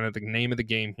 That's kind of the name of the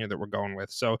game here that we're going with.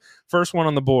 So first one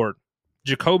on the board,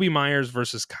 Jakobi Meyers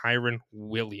versus Kyren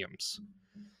Williams.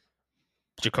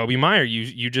 Jakobi Meyers,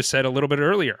 you just said a little bit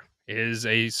earlier, is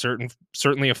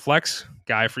certainly a flex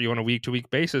guy for you on a week-to-week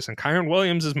basis, and Kyren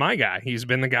Williams is my guy. He's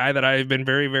been the guy that I've been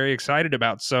very, very excited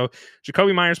about. So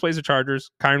Jakobi Meyers plays the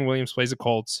Chargers, Kyren Williams plays the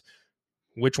Colts.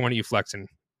 Which one are you flexing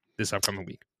this upcoming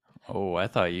week? Oh, I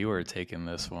thought you were taking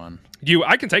this one.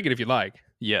 I can take it if you like.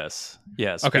 Yes.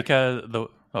 Okay. Because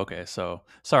so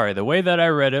sorry. The way that I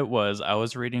read it was I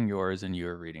was reading yours and you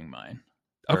were reading mine.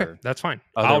 Okay, that's fine.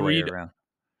 I'll read. Around.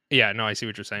 Yeah, no, I see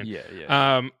what you're saying.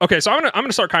 Yeah. Okay, so I'm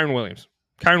gonna start Kyren Williams.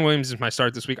 Kyren Williams is my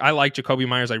start this week. I like Jakobi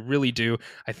Meyers. I really do.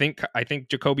 I think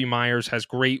Jakobi Meyers has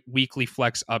great weekly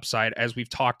flex upside, as we've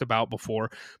talked about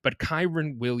before. But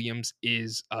Kyren Williams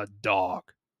is a dog.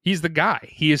 He's the guy.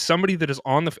 He is somebody that is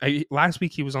on the... Last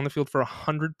week, he was on the field for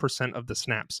 100% of the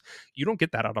snaps. You don't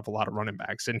get that out of a lot of running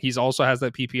backs. And he's also has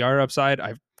that PPR upside.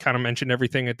 I've kind of mentioned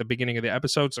everything at the beginning of the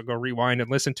episode, so go rewind and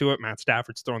listen to it. Matt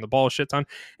Stafford's throwing the ball a shit ton.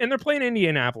 And they're playing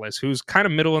Indianapolis, who's kind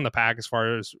of middle in the pack as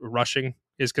far as rushing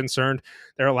is concerned.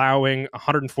 They're allowing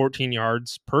 114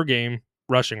 yards per game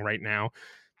rushing right now.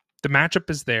 The matchup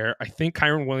is there. I think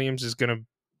Kyren Williams is going to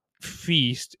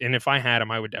feast. And if I had him,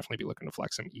 I would definitely be looking to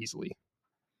flex him easily.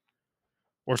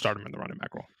 Or start him in the running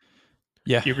back role.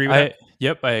 Yeah. You agree with that?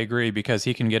 Yep, I agree, because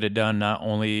he can get it done not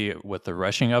only with the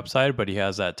rushing upside, but he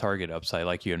has that target upside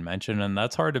like you had mentioned, and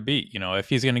that's hard to beat. If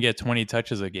he's going to get 20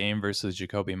 touches a game versus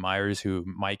Jakobi Meyers, who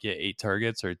might get 8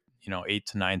 targets or 8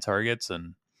 to 9 targets,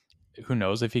 and who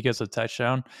knows if he gets a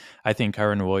touchdown, I think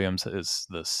Kyren Williams is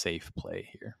the safe play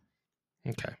here.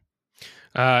 Okay.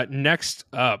 Next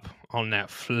up on that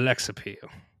flex appeal,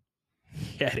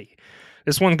 Yeti.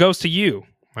 This one goes to you,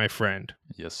 my friend.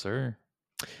 Yes, sir.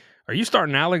 Are you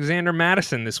starting Alexander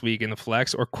Mattison this week in the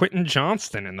flex or Quentin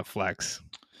Johnston in the flex?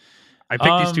 I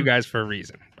picked these two guys for a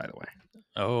reason, by the way.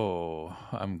 Oh,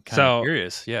 I'm kind of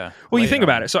curious. Yeah. Well, you think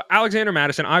about it. So Alexander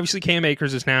Mattison, obviously Cam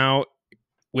Akers is now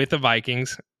with the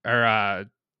Vikings, with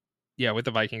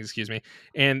the Vikings, excuse me.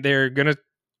 And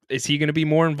is he going to be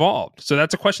more involved? So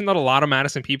that's a question that a lot of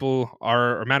Madison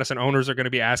Madison owners are going to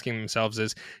be asking themselves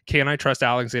is, can I trust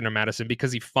Alexander Mattison?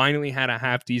 Because he finally had a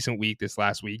half decent week this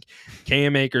last week.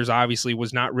 Cam Akers obviously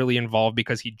was not really involved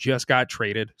because he just got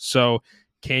traded. So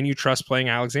can you trust playing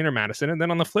Alexander Mattison? And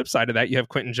then on the flip side of that, you have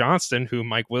Quentin Johnston, who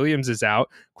Mike Williams is out.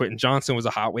 Quentin Johnston was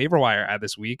a hot waiver wire ad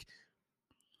this week.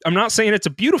 I'm not saying it's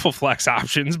a beautiful flex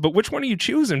options, but which one are you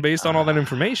choosing based on all that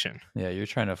information? Yeah, you're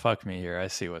trying to fuck me here. I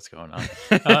see what's going on.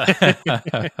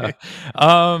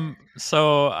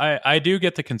 So I do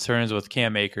get the concerns with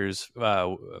Cam Akers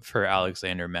for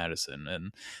Alexander Mattison,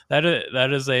 and that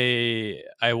is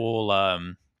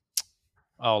I'll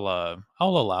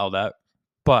allow that.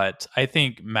 But I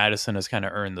think Madison has kind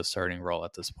of earned the starting role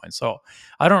at this point. So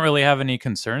I don't really have any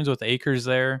concerns with Akers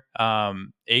there.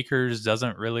 Akers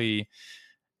doesn't really...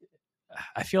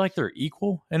 I feel like they're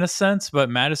equal in a sense, but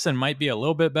Madison might be a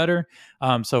little bit better.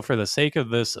 So for the sake of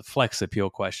this flex appeal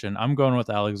question, I'm going with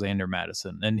Alexander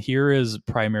Mattison. And here is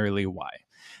primarily why.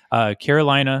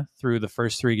 Carolina, through the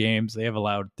first 3 games, they have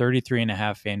allowed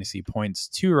 33.5 fantasy points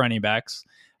to running backs.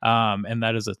 And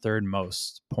that is the 3rd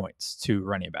most points to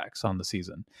running backs on the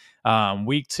season.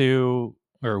 Week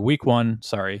 1,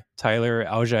 Tyler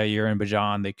Algier and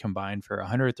Bajan, they combined for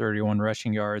 131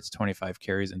 rushing yards, 25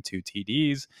 carries, and 2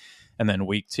 TDs. And then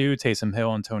week 2, Taysom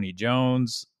Hill and Tony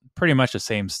Jones, pretty much the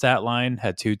same stat line,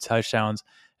 had 2 touchdowns.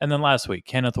 And then last week,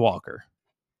 Kenneth Walker,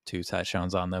 2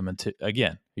 touchdowns on them. And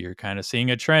again, you're kind of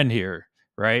seeing a trend here,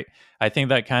 right? I think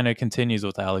that kind of continues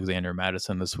with Alexander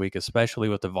Mattison this week, especially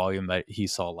with the volume that he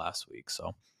saw last week.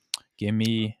 So give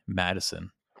me Madison.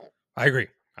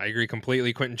 I agree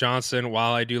completely. Quentin Johnston,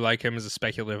 while I do like him as a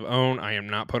speculative own, I am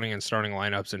not putting in starting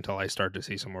lineups until I start to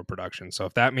see some more production. So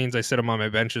if that means I sit him on my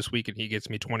bench this week and he gets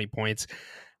me 20 points,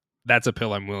 that's a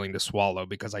pill I'm willing to swallow,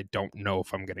 because I don't know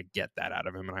if I'm going to get that out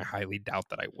of him, and I highly doubt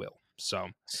that I will. So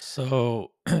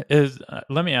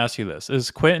let me ask you this.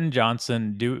 Is Quentin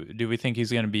Johnston, do we think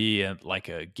he's going to be like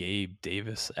a Gabe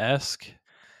Davis-esque?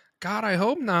 God, I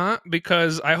hope not,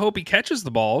 because I hope he catches the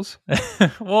balls.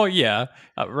 Well, yeah,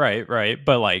 right.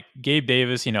 But like Gabe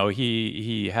Davis,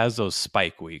 he has those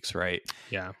spike weeks, right?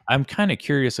 Yeah. I'm kind of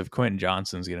curious if Quentin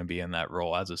Johnston's going to be in that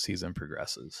role as the season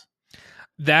progresses.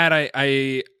 That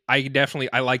I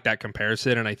definitely I like that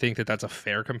comparison, and I think that that's a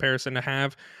fair comparison to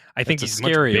have. I think It's a he's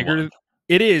much scary bigger. one.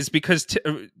 It is, because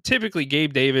typically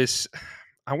Gabe Davis,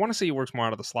 I want to say he works more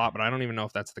out of the slot, but I don't even know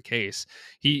if that's the case.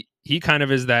 He kind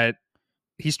of is that.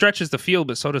 He stretches the field,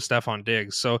 but so does Stephon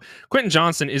Diggs. So Quentin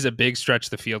Johnston is a big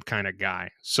stretch the field kind of guy.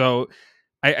 So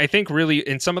I think really,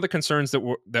 and some of the concerns that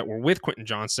were with Quentin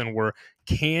Johnston were,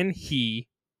 can he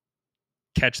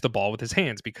catch the ball with his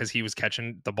hands, because he was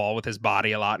catching the ball with his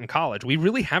body a lot in college. We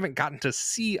really haven't gotten to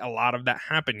see a lot of that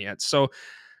happen yet. So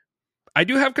I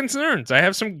do have concerns. I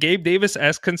have some Gabe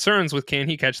Davis-esque concerns with, can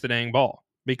he catch the dang ball,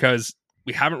 because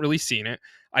we haven't really seen it.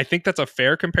 I think that's a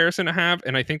fair comparison to have,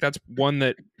 and I think that's one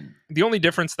that the only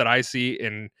difference that I see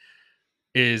in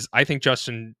is I think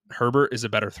Justin Herbert is a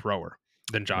better thrower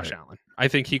than Josh Allen. I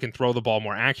think he can throw the ball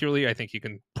more accurately. I think he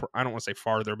can, I don't want to say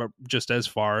farther, but just as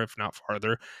far, if not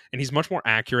farther. And he's much more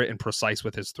accurate and precise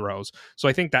with his throws. So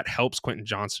I think that helps Quentin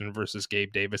Johnston versus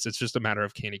Gabe Davis. It's just a matter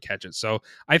of, can he catch it? So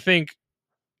I think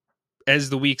as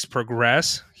the weeks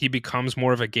progress, he becomes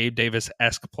more of a Gabe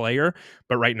Davis-esque player.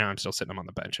 But right now I'm still sitting him on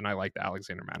the bench, and I like the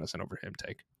Alexander Madison over him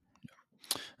take.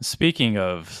 Speaking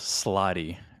of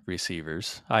slotty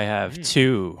receivers, I have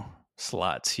two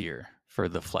slots here for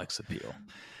the flex appeal.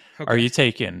 Okay. Are you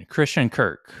taking Christian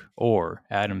Kirk or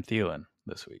Adam Thielen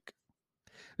this week?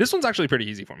 This one's actually pretty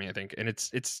easy for me, I think, and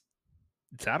it's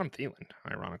Adam Thielen,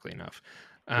 ironically enough.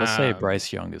 Let's say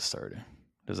Bryce Young is starting.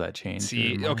 Does that change?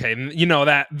 See, okay,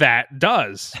 that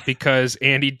does, because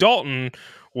Andy Dalton,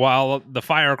 while the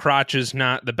fire crotch is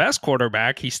not the best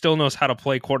quarterback, he still knows how to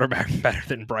play quarterback better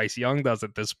than Bryce Young does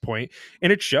at this point,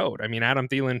 and it showed. I mean, Adam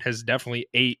Thielen has definitely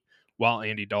ate while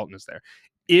Andy Dalton is there.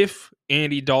 If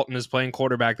Andy Dalton is playing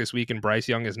quarterback this week and Bryce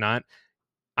Young is not,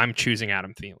 I'm choosing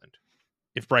Adam Thielen.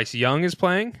 If Bryce Young is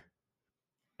playing,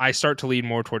 I start to lean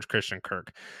more towards Christian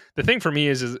Kirk. The thing for me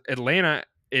is Atlanta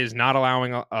is not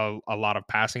allowing a lot of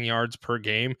passing yards per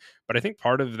game, but I think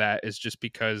part of that is just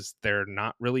because they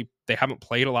haven't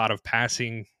played a lot of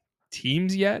passing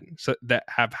teams yet, so that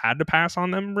have had to pass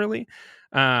on them really,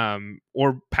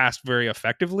 or passed very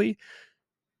effectively.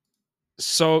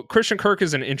 So Christian Kirk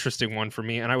is an interesting one for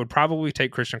me, and I would probably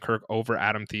take Christian Kirk over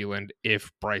Adam Thielen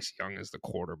if Bryce Young is the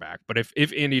quarterback. But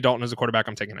if Andy Dalton is the quarterback,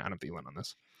 I'm taking Adam Thielen on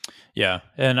this. Yeah,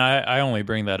 and I only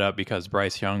bring that up because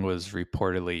Bryce Young was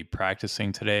reportedly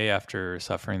practicing today after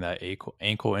suffering that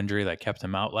ankle injury that kept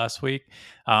him out last week.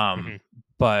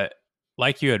 But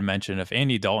like you had mentioned, if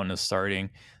Andy Dalton is starting,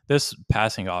 this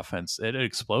passing offense, it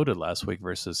exploded last week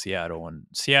versus Seattle. And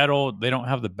Seattle, they don't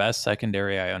have the best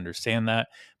secondary. I understand that.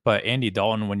 But Andy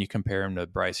Dalton, when you compare him to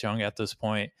Bryce Young at this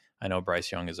point, I know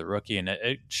Bryce Young is a rookie, and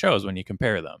it shows when you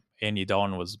compare them. Andy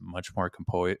Dalton was much more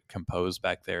composed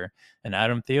back there. And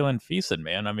Adam Thielen feasted,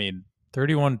 man. I mean,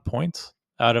 31 points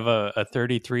out of a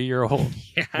 33-year-old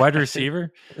wide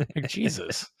receiver. Like,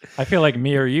 Jesus. I feel like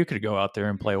me or you could go out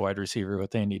there and play wide receiver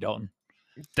with Andy Dalton.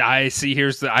 I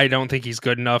don't think he's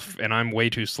good enough, and I'm way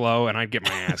too slow, and I'd get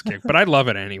my ass kicked. But I'd love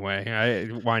it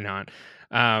anyway. Why not?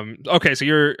 Okay, so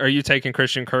are you taking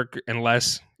Christian Kirk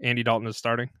unless Andy Dalton is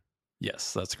starting?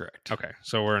 Yes, that's correct. Okay,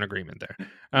 so we're in agreement there.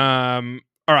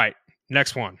 All right,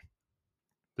 next one.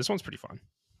 This one's pretty fun.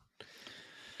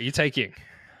 Are you taking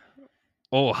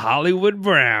Hollywood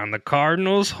Brown, the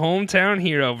Cardinals' hometown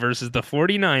hero, versus the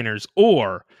 49ers,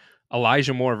 or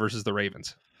Elijah Moore versus the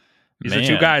Ravens? These are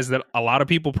two guys that a lot of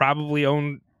people probably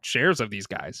own shares of these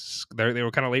guys. They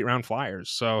were kind of late round flyers.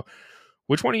 So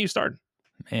which one are you starting?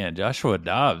 Man, Joshua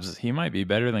Dobbs, he might be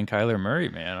better than Kyler Murray,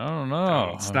 man. I don't know.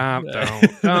 Don't stop.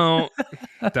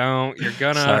 Don't. You're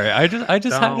gonna. Sorry, I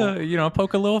just had to,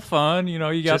 poke a little fun.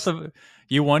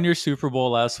 You won your Super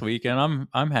Bowl last week, and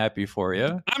I'm happy for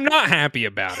you. I'm not happy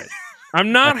about it.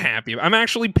 I'm not happy. I'm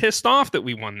actually pissed off that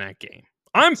we won that game.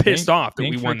 I'm pissed off that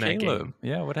we won that game.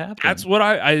 Yeah, what happened? That's what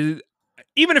I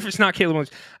even if it's not Caleb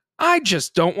Williams, I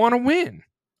just don't want to win.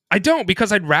 I don't,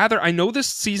 because I know this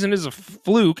season is a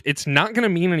fluke. It's not going to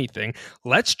mean anything.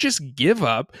 Let's just give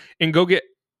up and go get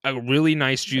a really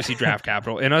nice, juicy draft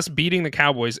capital. And us beating the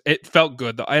Cowboys, it felt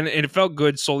good, though. And it felt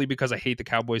good solely because I hate the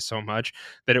Cowboys so much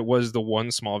that it was the one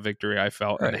small victory I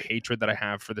felt, and the hatred that I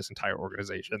have for this entire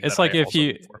organization. It's like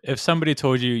if somebody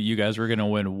told you guys were going to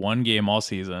win one game all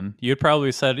season, you'd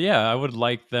probably said, yeah, I would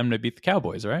like them to beat the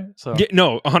Cowboys, right? So yeah,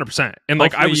 no, 100%. And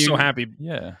I was so happy.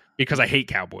 Yeah. Because I hate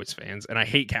Cowboys fans, and I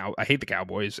hate the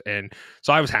Cowboys, and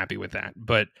so I was happy with that.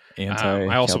 But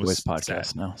I also was podcast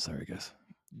sad. now. Sorry, guys.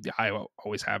 I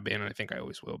always have been, and I think I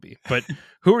always will be. But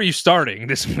who are you starting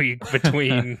this week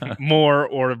between Moore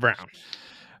or Brown?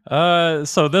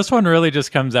 So this one really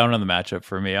just comes down to the matchup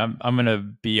for me. I'm gonna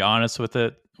be honest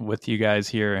with you guys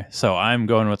here. So I'm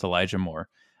going with Elijah Moore.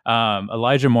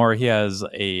 Elijah Moore, he has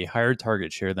a higher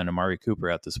target share than Amari Cooper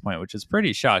at this point, which is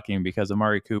pretty shocking because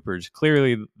Amari Cooper is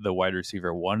clearly the wide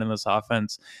receiver one in this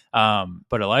offense.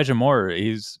 But Elijah Moore,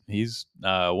 he's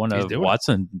one of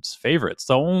Watson's favorites.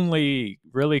 The only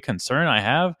really concern I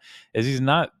have is he's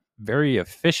not very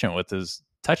efficient with his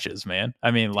touches, man. I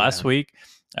mean, last week,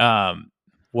 he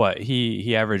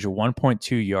averaged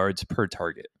 1.2 yards per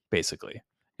target, basically.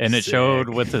 And it showed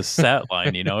with his stat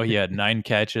line, he had 9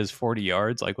 catches, 40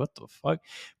 yards. Like, what the fuck?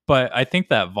 But I think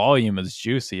that volume is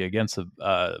juicy against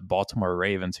the Baltimore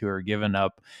Ravens, who are giving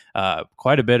up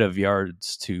quite a bit of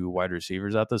yards to wide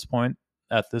receivers at this point.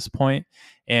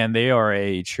 And they are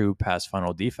a true pass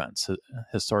funnel defense.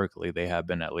 Historically, they have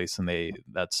been, at least, and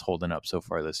that's holding up so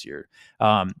far this year.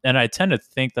 And I tend to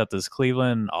think that this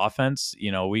Cleveland offense,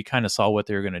 we kind of saw what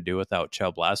they were going to do without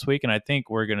Chubb last week, and I think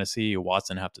we're going to see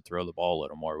Watson have to throw the ball a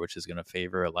little more, which is going to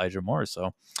favor Elijah Moore.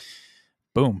 So,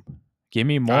 boom. Give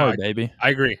me more, baby. I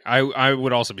agree. I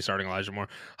would also be starting Elijah Moore.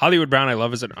 Hollywood Brown, I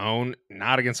love as an own,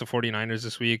 not against the 49ers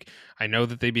this week. I know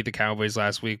that they beat the Cowboys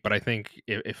last week, but I think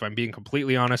if I'm being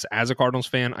completely honest, as a Cardinals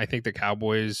fan, I think the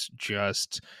Cowboys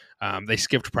just they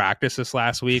skipped practice this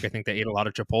last week. I think they ate a lot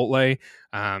of Chipotle.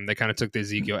 They kind of took the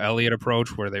Ezekiel Elliott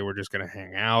approach where they were just going to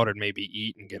hang out and maybe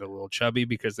eat and get a little chubby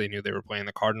because they knew they were playing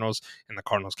the Cardinals, and the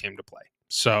Cardinals came to play.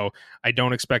 So I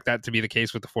don't expect that to be the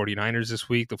case with the 49ers this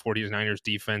week. The 49ers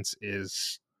defense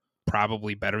is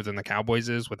probably better than the Cowboys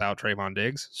is without Trayvon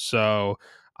Diggs. So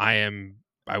I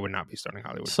would not be starting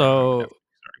Hollywood. So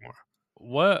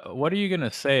what are you going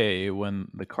to say when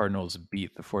the Cardinals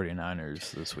beat the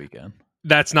 49ers this weekend?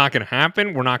 That's not going to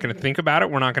happen. We're not going to think about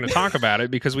it. We're not going to talk about it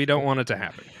because we don't want it to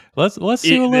happen. Let's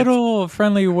do a little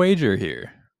friendly wager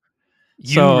here.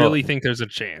 You really think there's a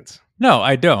chance? No,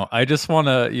 I don't. I just want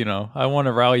to, I want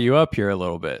to rally you up here a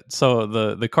little bit. So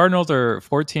the Cardinals are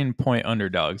 14-point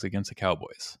underdogs against the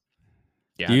Cowboys.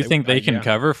 Yeah, do you think they can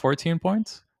cover 14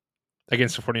 points?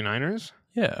 Against the 49ers?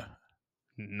 Yeah.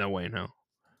 No way in hell.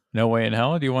 No way in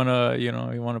hell? Do you want to, you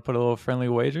want to put a little friendly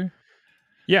wager?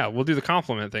 Yeah, we'll do the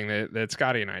compliment thing that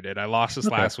Scotty and I did. I lost this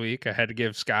last week. I had to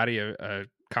give Scotty a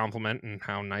compliment and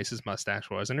how nice his mustache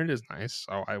was, and it is nice.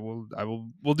 So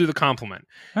we'll do the compliment.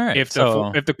 All right. If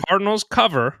the Cardinals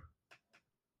cover,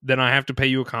 then I have to pay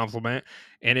you a compliment,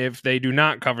 and if they do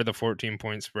not cover the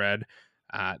 14-point spread,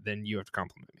 then you have to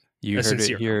compliment me. You heard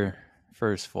it here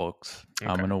first, folks. Okay.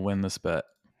 I'm gonna win this bet.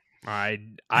 I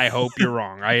hope you're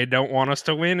wrong. I don't want us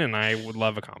to win, and I would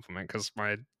love a compliment because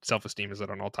my self-esteem is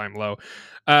at an all-time low.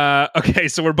 Okay,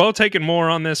 so we're both taking more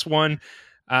on this one.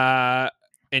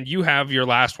 And you have your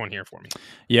last one here for me.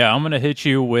 Yeah, I'm going to hit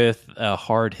you with a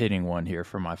hard-hitting one here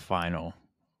for my final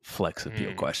flex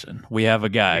appeal question. We have a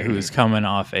guy who's coming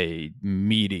off a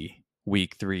meaty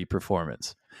Week 3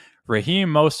 performance. Raheem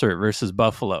Mostert versus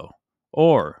Buffalo,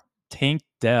 or Tank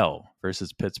Dell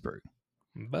versus Pittsburgh.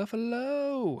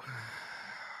 Buffalo.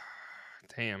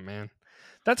 Damn, man.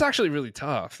 That's actually really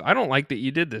tough. I don't like that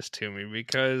you did this to me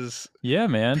because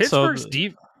man. Pittsburgh's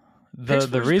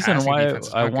the reason why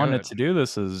I wanted to do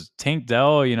this is Tank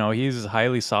Dell, he's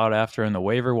highly sought after in the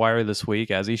waiver wire this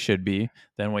week, as he should be.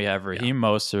 Then we have Raheem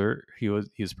Mostert. He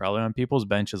was probably on people's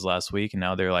benches last week, and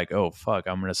now they're like, oh fuck,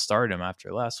 I'm going to start him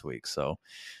after last week. So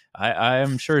I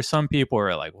am sure some people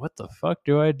are like, what the fuck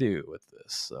do I do with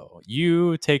this? So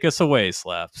you take us away,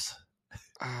 Slaps.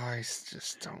 I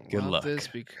just don't love this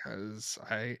because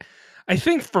I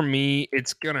think for me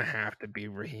it's gonna have to be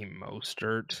Raheem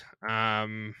Mostert.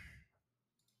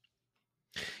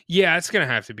 Yeah, it's gonna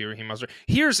have to be Raheem Mostert.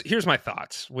 Here's my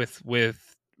thoughts with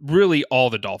really all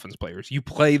the Dolphins players. You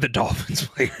play the Dolphins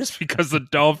players because the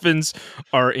Dolphins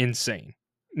are insane.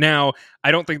 Now,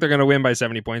 I don't think they're going to win by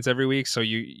 70 points every week, so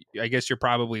I guess you're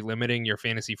probably limiting your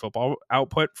fantasy football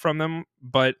output from them,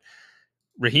 but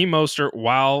Raheem Mostert,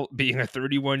 while being a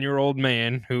 31-year-old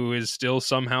man who is still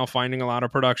somehow finding a lot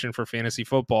of production for fantasy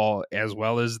football, as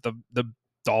well as the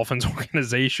Dolphins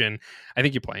organization, I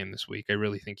think you play him this week. I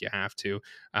really think you have to.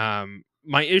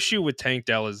 My issue with Tank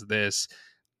Dell is this.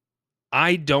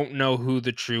 I don't know who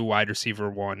the true wide receiver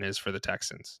one is for the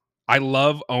Texans. I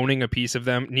love owning a piece of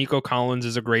them. Nico Collins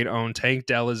is a great own. Tank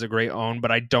Dell is a great own,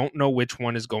 but I don't know which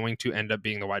one is going to end up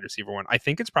being the wide receiver one. I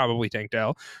think it's probably Tank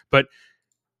Dell, but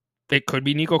it could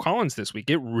be Nico Collins this week.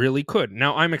 It really could.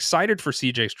 Now, I'm excited for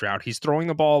CJ Stroud. He's throwing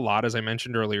the ball a lot, as I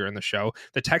mentioned earlier in the show.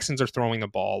 The Texans are throwing the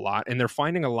ball a lot, and they're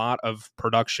finding a lot of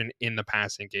production in the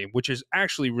passing game, which is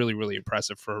actually really, really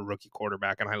impressive for a rookie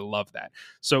quarterback, and I love that.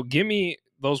 So give me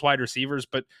those wide receivers,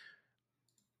 but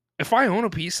if I own a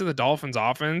piece of the Dolphins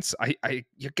offense,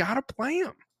 you got to play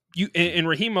him. And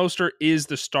Raheem Mostert is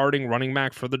the starting running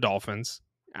back for the Dolphins.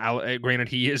 Granted,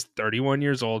 he is 31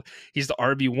 years old. He's the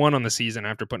RB1 on the season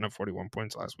after putting up 41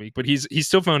 points last week, but he's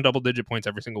still found double-digit points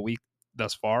every single week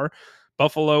thus far.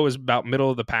 Buffalo is about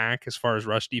middle of the pack as far as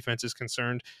rush defense is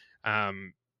concerned.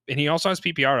 And he also has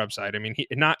PPR upside. I mean,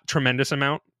 not tremendous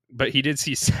amount, but he did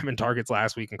see 7 targets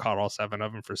last week and caught all 7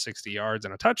 of them for 60 yards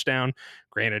and a touchdown.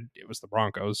 Granted, it was the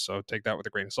Broncos, so take that with a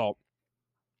grain of salt.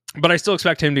 But I still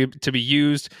expect him to be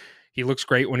used. He looks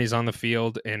great when he's on the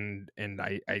field, and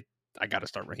I got to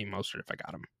start Raheem Mostert if I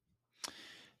got him.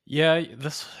 Yeah,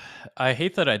 I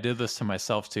hate that I did this to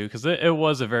myself too, because it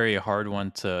was a very hard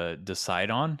one to decide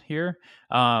on here.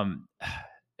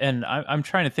 And I'm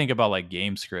trying to think about like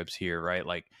game scripts here, right?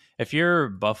 Like if you're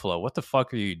Buffalo, what the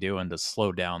fuck are you doing to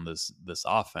slow down this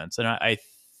offense? And I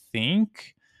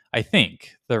think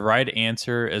the right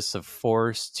answer is to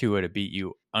force Tua to beat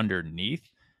you underneath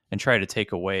and try to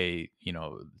take away,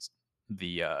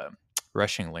 the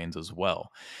rushing lanes as well.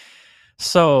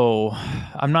 So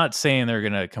I'm not saying they're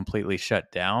going to completely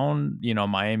shut down,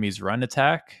 Miami's run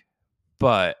attack,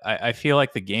 but I feel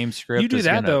like the game script. You do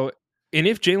that though, and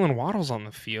if Jalen Waddle's on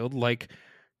the field, like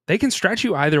they can stretch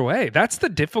you either way. That's the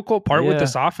difficult part with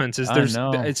this offense is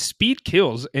it's speed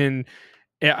kills. And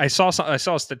I saw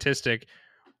a statistic: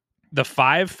 the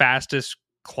 5 fastest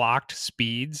clocked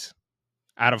speeds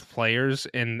out of players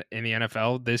in the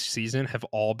NFL this season have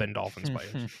all been Dolphins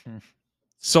players.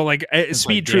 So like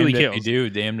speed truly kills. If you do,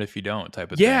 damned if you don't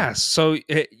type of thing. thing. So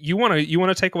you want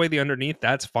to take away the underneath,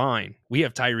 that's fine. We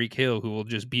have Tyreek Hill who will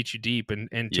just beat you deep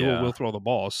and Tua will throw the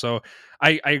ball. So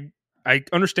I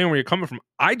understand where you're coming from.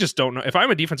 I just don't know. If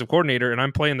I'm a defensive coordinator and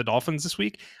I'm playing the Dolphins this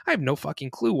week, I have no fucking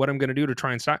clue what I'm going to do to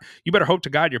try and stop. You better hope to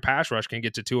God your pass rush can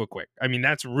get to Tua quick. I mean,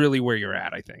 that's really where you're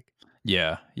at, I think.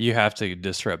 Yeah, you have to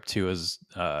disrupt Tua's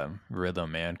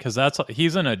rhythm, man, because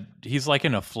he's like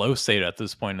in a flow state at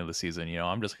this point of the season.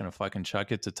 I'm just gonna fucking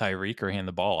chuck it to Tyreek or hand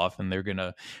the ball off, and they're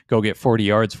gonna go get 40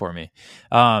 yards for me.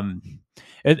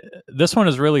 This one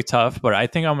is really tough, but I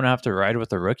think I'm gonna have to ride with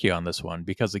the rookie on this one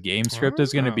because the game script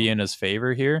is gonna be in his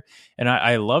favor here, and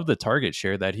I love the target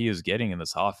share that he is getting in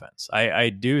this offense. I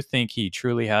do think he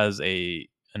truly has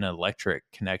an electric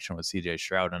connection with CJ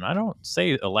Stroud, and I don't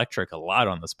say electric a lot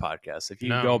on this podcast. If you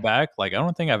go back, like I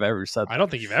don't think I've ever said that. I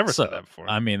don't think you've ever said that before.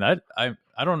 I mean, I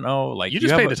don't know. Like you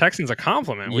just paid the Texans a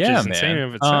compliment, which is insane in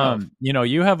of itself.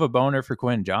 You have a boner for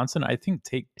Quentin Johnson. I think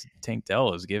Tank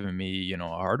Dell is giving me, a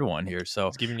hard one here. So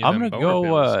I'm gonna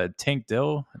go Tank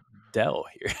Dell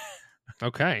here.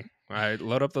 Okay. I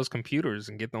load up those computers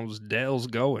and get those Dells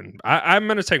going. I'm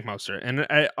gonna take Mostert, and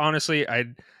honestly,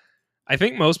 I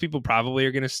think most people probably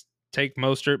are going to take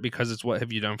Mostert because it's what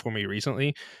have you done for me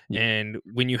recently. Yeah. And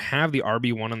when you have the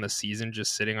RB1 on the season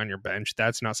just sitting on your bench,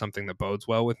 that's not something that bodes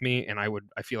well with me. And I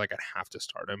feel like I'd have to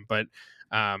start him. But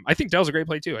I think Dell's a great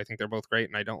play too. I think they're both great.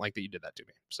 And I don't like that you did that to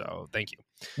me. So thank you.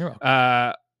 You're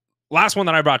welcome. Last one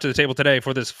that I brought to the table today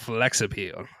for this flex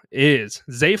appeal is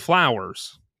Zay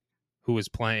Flowers, who is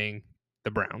playing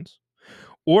the Browns,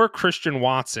 or Christian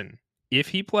Watson, if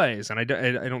he plays, and I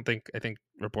think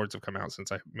reports have come out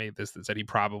since I made this that said he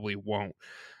probably won't.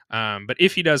 But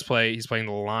if he does play, he's playing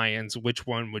the Lions. Which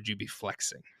one would you be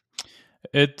flexing?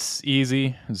 It's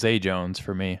easy. Zay Jones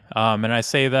for me. And I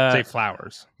say that Zay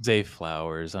Flowers. Zay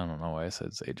Flowers. I don't know why I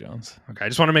said Zay Jones. Okay, I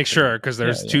just want to make sure because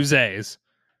there's 2 Zays.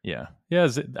 Yeah.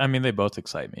 I mean, they both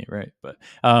excite me, right? But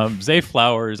Zay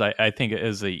Flowers, I think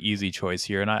is the easy choice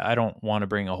here. And I don't want to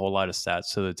bring a whole lot of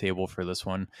stats to the table for this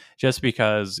one, just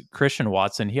because Christian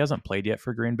Watson, he hasn't played yet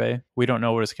for Green Bay. We don't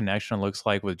know what his connection looks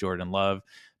like with Jordan Love.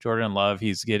 Jordan Love,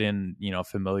 he's getting,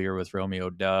 familiar with Romeo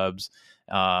Doubs.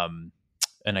 And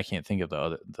I can't think of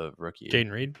the rookie.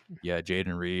 Jayden Reed. Yeah,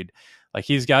 Jayden Reed. Like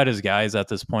he's got his guys at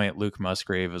this point. Luke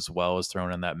Musgrave as well is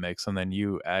thrown in that mix. And then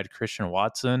you add Christian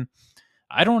Watson.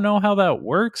 I don't know how that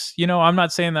works. I'm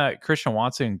not saying that Christian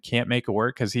Watson can't make it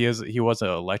work because he was an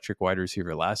electric wide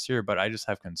receiver last year, but I just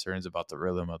have concerns about the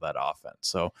rhythm of that offense.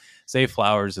 So Zay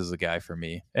Flowers is the guy for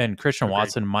me. And Christian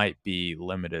Watson might be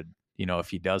limited, if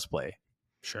he does play.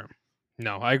 Sure.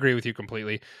 No, I agree with you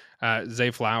completely.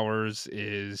 Zay Flowers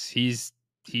he's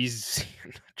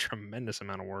a tremendous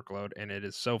amount of workload, and it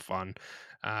is so fun.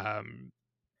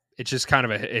 It's just kind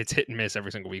of it's hit and miss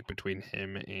every single week between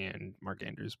him and Mark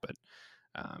Andrews, but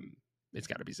it's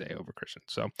got to be Zay over Christian.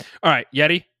 So, all right,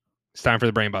 Yeti, It's time for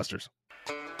the Brain Busters.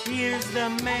 Here's the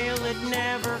mail, it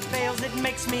never fails. It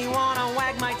makes me wanna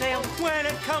wag my tail. When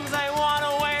it comes, I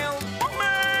wanna wail.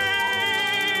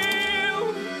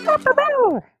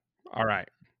 Mail! All right.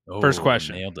 First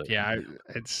question. Nailed it. Yeah,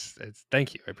 it's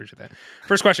thank you. I appreciate that.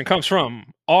 First question comes from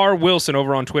R. Wilson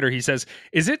over on Twitter. He says,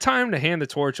 "Is it time to hand the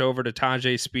torch over to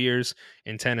Tajay Spears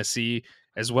in Tennessee,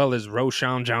 as well as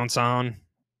Roschon Johnson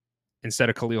instead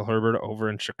of Khalil Herbert over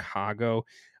in Chicago?"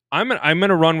 I'm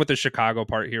gonna run with the Chicago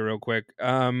part here real quick.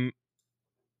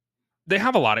 They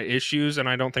have a lot of issues, and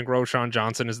I don't think Roschon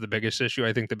Johnson is the biggest issue.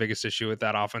 I think the biggest issue with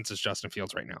that offense is Justin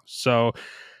Fields right now. So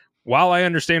while I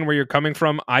understand where you're coming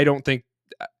from, I don't think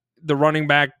the running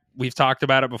back, we've talked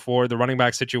about it before, the running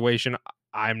back situation,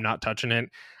 I'm not touching it.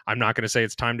 I'm not going to say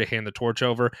it's time to hand the torch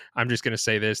over. I'm just going to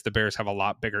say this: the Bears have a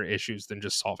lot bigger issues than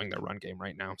just solving their run game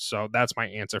right now. So that's my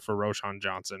answer for Roschon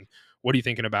Johnson. What are you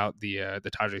thinking about the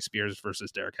Tajay Spears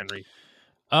versus Derrick Henry?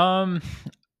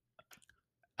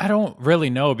 I don't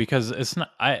really know, because it's not.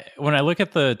 When I look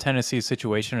at the Tennessee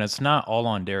situation, it's not all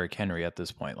on Derrick Henry at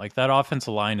this point. Like, that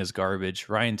offensive line is garbage.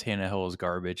 Ryan Tannehill is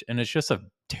garbage, and it's just a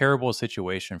terrible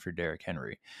situation for Derrick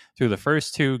Henry. Through the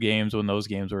first two games, when those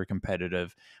games were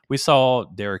competitive, we saw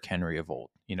Derrick Henry of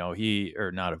old.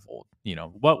 Not of old.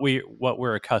 What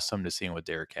we're accustomed to seeing with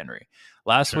Derrick Henry.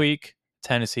 Last week,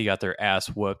 Tennessee got their ass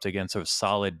whooped against a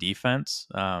solid defense.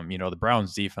 The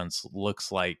Browns defense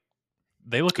looks like.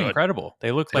 They look incredible.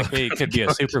 They look like they could be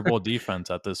a Super Bowl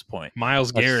defense at this point.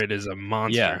 Myles Garrett is a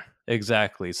monster. Yeah,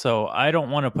 exactly. So I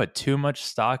don't want to put too much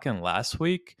stock in last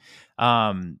week.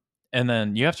 And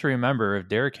then you have to remember, if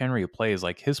Derrick Henry plays,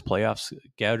 like, his playoff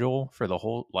schedule for the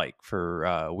whole,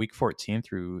 for week 14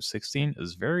 through 16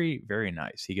 is very, very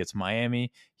nice. He gets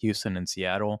Miami, Houston, and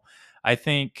Seattle. I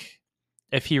think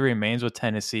if he remains with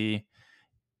Tennessee,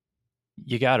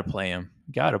 you got to play him.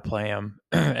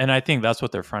 And I think that's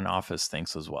what their front office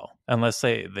thinks as well, unless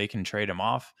they can trade him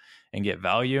off and get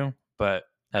value. But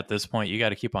at this point, you got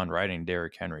to keep on riding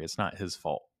Derrick Henry. It's not his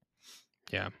fault.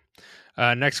 Yeah.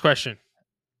 Next question.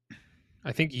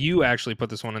 I think you actually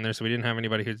put this one in there, so we didn't have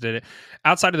anybody who did it.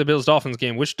 Outside of the Bills-Dolphins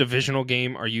game, which divisional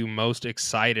game are you most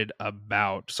excited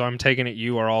about? So I'm taking it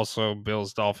you are also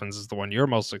Bills-Dolphins is the one you're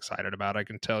most excited about. I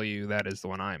can tell you that is the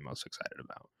one I'm most excited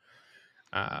about.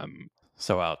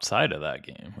 So outside of that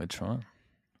game, which one?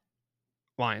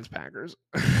 Lions Packers.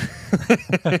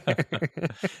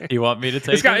 You want me to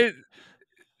take it?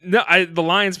 No, the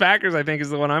Lions Packers I think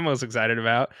is the one I'm most excited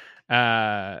about.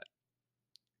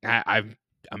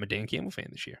 I'm a Dan Campbell fan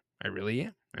this year. I really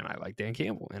am, and I like Dan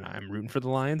Campbell, and I'm rooting for the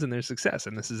Lions and their success.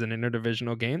 And this is an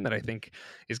interdivisional game that I think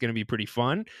is going to be pretty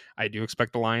fun. I do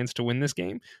expect the Lions to win this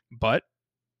game, but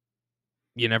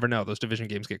you never know. Those division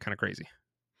games get kind of crazy.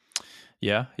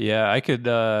 Yeah, I could.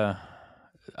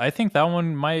 I think that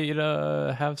one might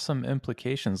have some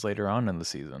implications later on in the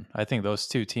season. I think those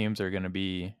two teams are going to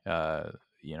be, at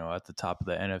the top of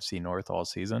the NFC North all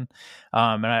season.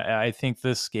 And I think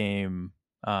this game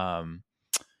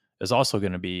is also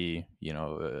going to be,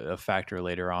 a factor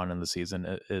later on in the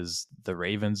season. Is the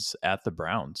Ravens at the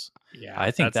Browns? Yeah, I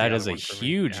think that is a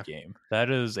huge game. That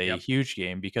is a huge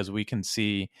game, because we can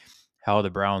see how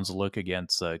the Browns look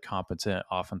against a competent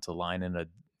offensive line and a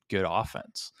good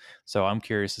offense. So I'm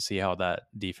curious to see how that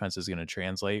defense is going to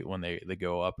translate when they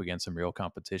go up against some real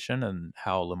competition, and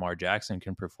how Lamar Jackson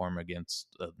can perform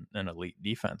against an elite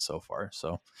defense so far.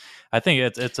 So I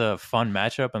think it's a fun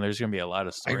matchup, and there's going to be a lot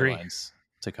of storylines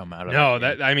to come out of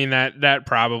that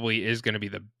probably is going to be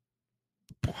the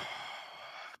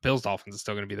Bills Dolphins is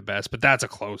still going to be the best, but that's a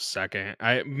close second.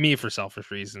 For selfish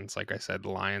reasons, like I said, the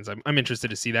Lions. I'm interested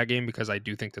to see that game, because I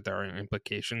do think that there are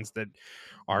implications that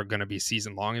are going to be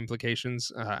season long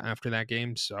implications after that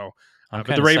game. So, but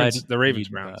the Ravens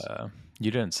Browns.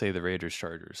 You didn't say the Raiders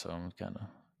Chargers, so I'm kind of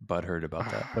butthurt about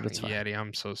that, but it's fine. Yeti,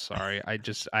 I'm so sorry. I'm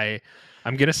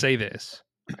going to say this.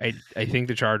 I think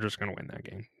the Chargers are going to win that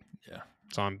game. Yeah.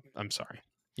 So I'm sorry.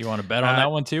 You want to bet on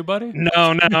that one too, buddy?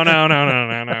 No.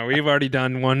 We've already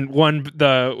done one.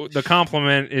 The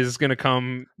compliment is going to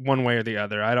come one way or the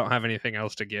other. I don't have anything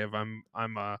else to give. I'm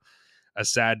a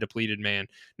sad, depleted man.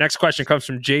 Next question comes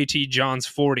from JT Johns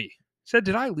 40. Said,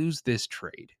 did I lose this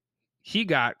trade? He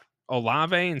got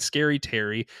Olave and Scary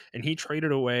Terry, and he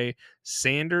traded away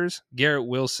Sanders, Garrett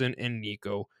Wilson, and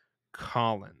Nico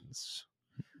Collins.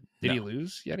 Did he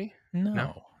lose, Yeti?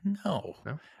 No.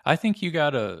 I think you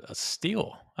got a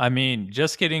steal. I mean,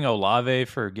 just getting Olave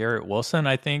for Garrett Wilson,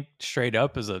 I think straight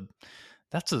up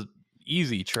that's a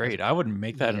easy trade. I wouldn't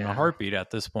make that in a heartbeat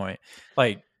at this point.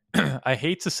 Like, I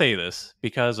hate to say this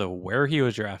because of where he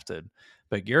was drafted,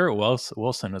 but Garrett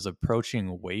Wilson is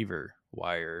approaching waiver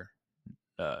wire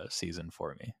season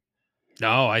for me.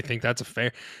 No, I think that's a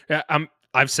fair.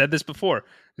 I've said this before.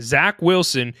 Zach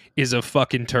Wilson is a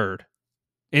fucking turd.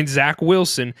 And Zach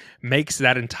Wilson makes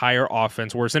that entire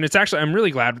offense worse. And it's actually, I'm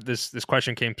really glad this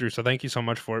question came through. So thank you so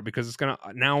much for it, because it's going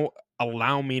to now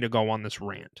allow me to go on this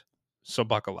rant. So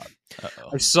buckle up. Uh-oh.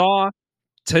 I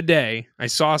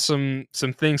saw some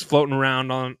things floating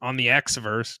around on the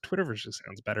Xverse. Twitterverse just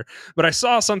sounds better. But I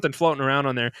saw something floating around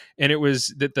on there, and it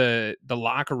was that the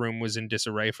locker room was in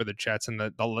disarray for the Jets, and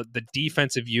the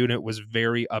defensive unit was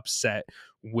very upset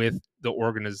with the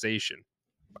organization.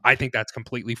 I think that's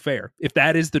completely fair. If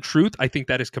that is the truth, I think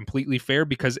that is completely fair,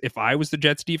 because if I was the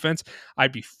Jets defense,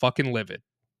 I'd be fucking livid.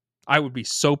 I would be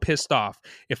so pissed off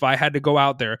if I had to go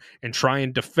out there and try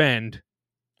and defend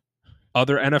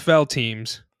other NFL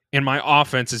teams and my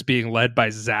offense is being led by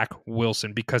Zach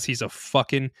Wilson, because he's a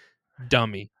fucking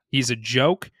dummy. He's a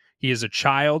joke. He is a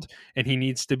child, and he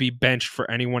needs to be benched for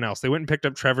anyone else. They went and picked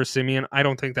up Trevor Siemian. I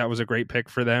don't think that was a great pick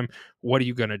for them. What are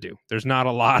you going to do? There's not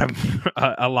a lot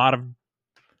of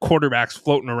quarterbacks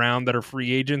floating around that are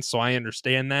free agents, so I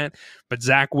understand that, but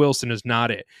Zach Wilson is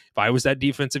not it. If I was that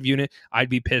defensive unit, I'd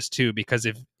be pissed too, because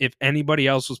if anybody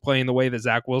else was playing the way that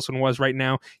Zach Wilson was right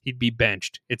now, he'd be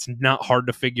benched. It's not hard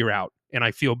to figure out, and I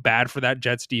feel bad for that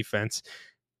Jets defense.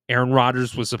 Aaron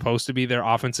Rodgers was supposed to be their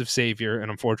offensive savior,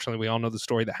 and unfortunately we all know the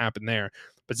story that happened there,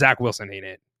 but Zach Wilson ain't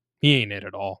it. He ain't it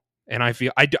at all, and I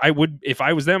feel I would, if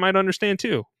I was them, I'd understand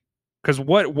too, because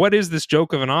what is this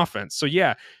joke of an offense? So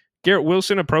yeah, Garrett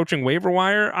Wilson approaching waiver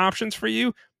wire options for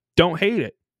you, don't hate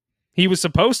it. He was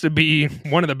supposed to be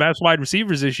one of the best wide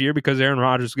receivers this year because Aaron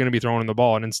Rodgers is going to be throwing the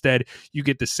ball, and instead you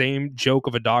get the same joke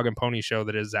of a dog and pony show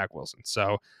that is Zach Wilson.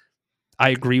 So I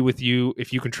agree with you.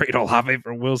 If you can trade Olave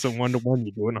for Wilson 1-to-1,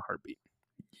 you do it in a heartbeat.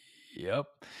 Yep.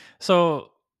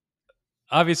 So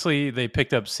obviously they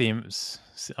picked up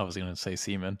I was going to say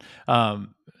Siemian.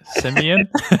 Siemian.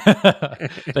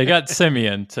 They got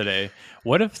Siemian today.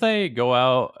 What if they go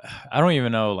out? I don't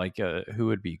even know who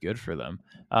would be good for them.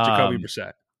 Jacoby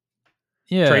Brissett.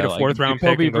 Yeah, trade a 4th round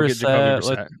pick and go get Jacoby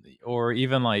Brissett. Or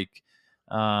even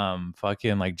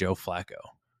fucking Joe Flacco.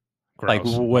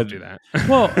 Gross. Would do that.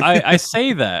 Well, I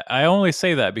say that. I only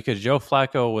say that because Joe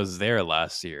Flacco was there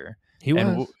last year. He was.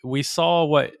 And we saw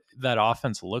what that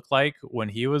offense looked like when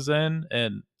he was in.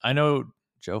 And I know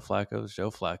Joe Flacco's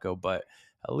Joe Flacco, but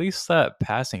at least that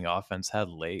passing offense had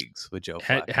legs with Joe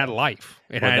Flacco. Had life.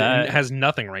 It has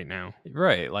nothing right now.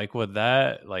 Right. Would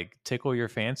that tickle your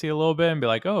fancy a little bit and be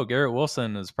like, oh, Garrett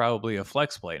Wilson is probably a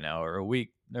flex play now, or a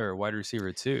week or a wide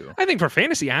receiver too? I think for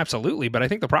fantasy, absolutely. But I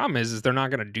think the problem is they're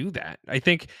not going to do that. I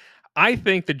think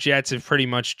the Jets have pretty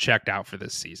much checked out for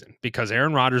this season because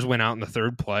Aaron Rodgers went out in the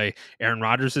third play. Aaron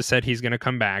Rodgers has said he's going to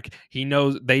come back. He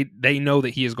knows they know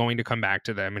that he is going to come back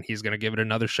to them and he's going to give it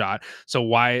another shot. So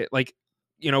why,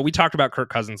 we talked about Kirk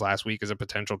Cousins last week as a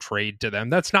potential trade to them.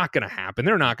 That's not going to happen.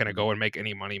 They're not going to go and make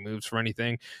any money moves for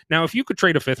anything. Now, if you could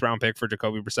trade a 5th round pick for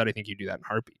Jacoby Brissett, I think you do that in a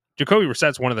heartbeat. Jacoby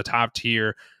Brissett's one of the top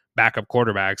tier backup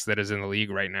quarterbacks that is in the league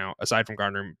right now, aside from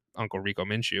Gardner Uncle Rico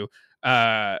Minshew.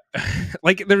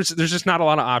 There's just not a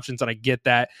lot of options, and I get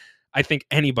that. I think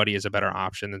anybody is a better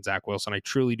option than Zach Wilson. I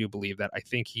truly do believe that. I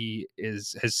think he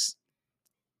is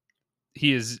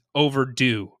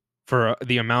overdue for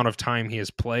the amount of time he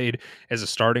has played as a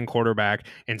starting quarterback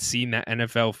and seen that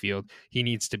NFL field. He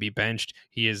needs to be benched.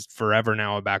 He is forever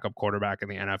now a backup quarterback in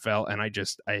the NFL, and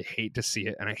I hate to see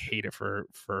it, and I hate it for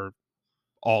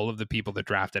all of the people that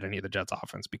drafted any of the Jets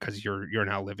offense, because you're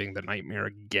now living the nightmare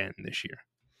again this year.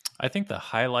 I think the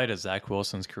highlight of Zach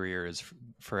Wilson's career is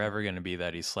forever going to be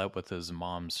that he slept with his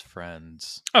mom's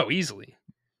friends. Oh, easily.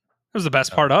 That was the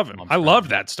best part of him. I loved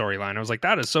that storyline. I was like,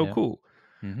 that is so cool.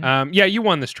 Mm-hmm. You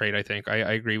won this trade, I think. I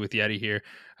agree with Yeti here.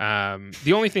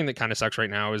 The only thing that kind of sucks right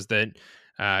now is that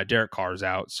Derek Carr's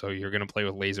out, so you're going to play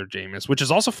with Laser Jameis, which is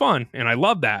also fun, and I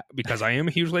love that because I am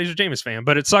a huge Laser Jameis fan,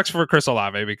 but it sucks for Chris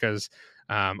Olave because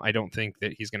I don't think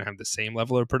that he's going to have the same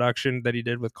level of production that he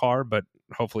did with Carr, but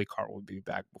hopefully Carr will be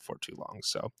back before too long,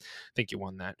 so I think you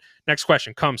won that. Next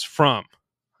question comes from,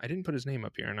 I didn't put his name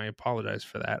up here, and I apologize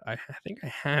for that. I think I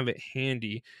have it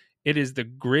handy. It is the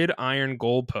Gridiron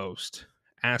Goalpost.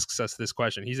 Asks us this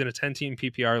question. He's in a 10-team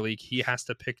PPR league. He has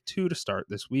to pick 2 to start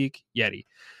this week. Yeti,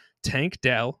 Tank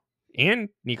Dell, and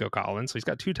Nico Collins. So he's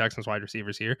got 2 Texans wide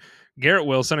receivers here. Garrett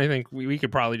Wilson, I think we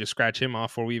could probably just scratch him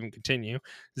off before we even continue.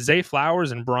 Zay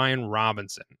Flowers and Brian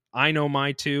Robinson. I know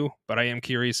my 2, but I am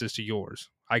curious as to yours.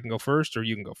 I can go first, or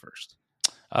you can go first.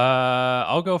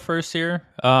 I'll go first here.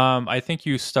 I think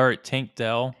you start Tank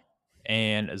Dell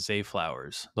and Zay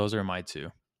Flowers. Those are my 2.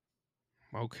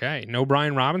 Okay. No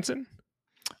Brian Robinson?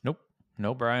 Nope.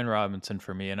 No Brian Robinson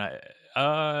for me. And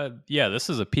Yeah, this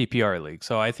is a PPR league,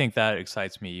 so I think that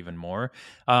excites me even more.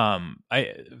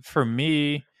 For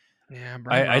me, Yeah,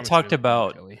 Brian I Robinson talked is playing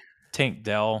about Philly. Tank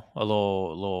Dell a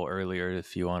little earlier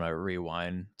if you want to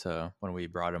rewind to when we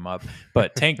brought him up.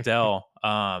 But Tank Dell,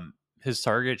 his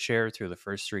target share through the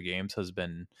first 3 games has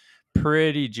been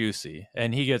pretty juicy,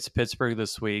 and he gets Pittsburgh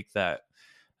this week. That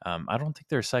I don't think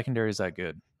their secondary is that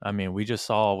good. I mean, we just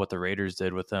saw what the Raiders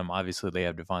did with them. Obviously, they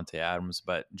have Devontae Adams,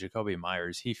 but Jacoby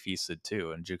Myers, he feasted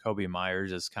too. And Jacoby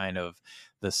Myers is kind of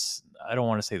this, I don't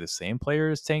want to say the same player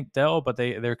as Tank Dell, but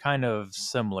they're kind of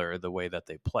similar the way that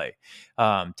they play.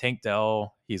 Tank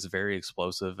Dell, he's very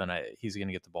explosive, and he's going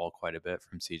to get the ball quite a bit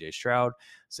from CJ Stroud.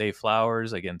 Zay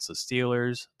Flowers against the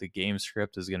Steelers, the game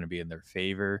script is going to be in their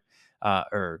favor.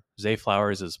 Or Zay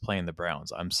Flowers is playing the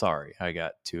Browns. I'm sorry, I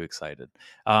got too excited.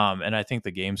 And I think the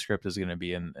game script is going to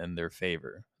be in their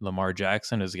favor. Lamar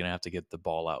Jackson is going to have to get the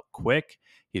ball out quick.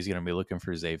 He's going to be looking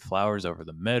for Zay Flowers over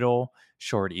the middle,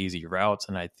 short, easy routes.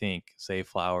 And I think Zay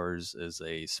Flowers is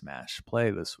a smash play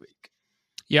this week.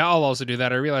 Yeah, I'll also do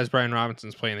that. I realize Brian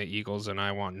Robinson's playing the Eagles, and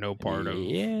I want no part of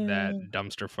Yeah. that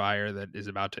dumpster fire that is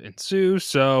about to ensue.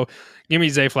 So give me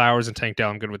Zay Flowers and Tank Dell.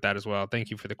 I'm good with that as well. Thank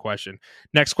you for the question.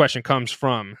 Next question comes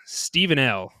from Stephen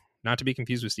L. Not to be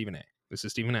confused with Stephen A. This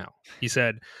is Stephen L. He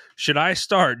said, should I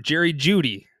start Jerry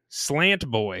Jeudy, Slant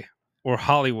Boy, or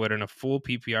Hollywood in a full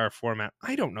PPR format?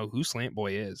 I don't know who Slant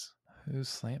Boy is. Who's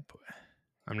Slant Boy?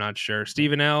 I'm not sure.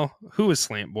 Stephen L., who is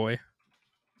Slant Boy?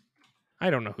 I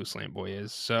don't know who Slant Boy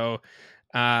is. So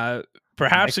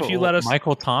perhaps if you let us...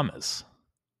 Michael Thomas.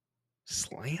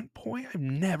 Slant Boy? I've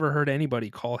never heard anybody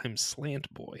call him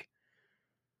Slant Boy.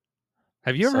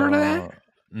 Have you ever heard of that?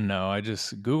 No, I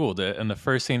just Googled it, and the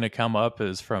first thing to come up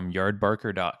is from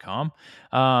yardbarker.com.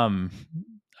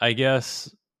 I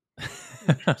guess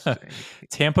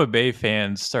Tampa Bay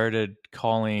fans started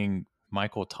calling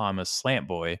Michael Thomas Slant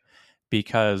Boy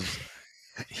because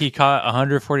he caught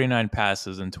 149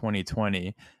 passes in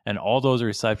 2020, and all those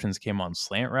receptions came on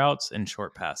slant routes and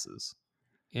short passes.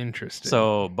 Interesting.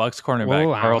 So Bucks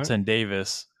cornerback Carlton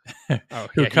Davis,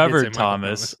 who covered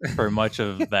Thomas for much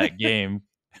of that game,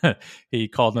 he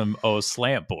called him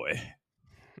Slant Boy.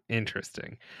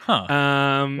 Interesting. Huh.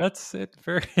 That's it.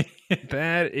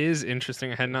 That is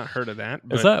interesting. I had not heard of that.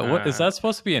 But, is that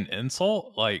supposed to be an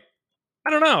insult? Like, I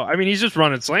don't know. I mean, he's just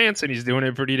running slants and he's doing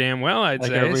it pretty damn well, I'd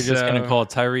say. Are we just going to call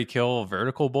Tyreek Hill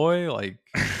Vertical Boy? Like,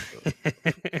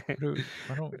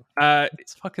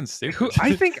 it's fucking stupid.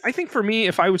 I think for me,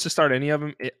 if I was to start any of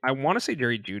them, I want to say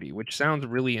Jerry Jeudy, which sounds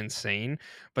really insane,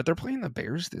 but they're playing the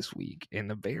Bears this week, and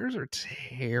the Bears are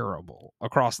terrible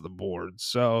across the board.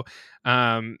 So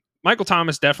Michael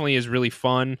Thomas definitely is really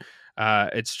fun.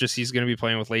 It's just he's going to be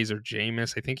playing with Laser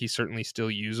Jameis. I think he's certainly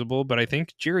still usable, but I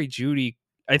think Jerry Jeudy,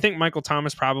 I think Michael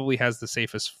Thomas probably has the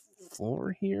safest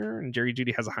floor here, and Jerry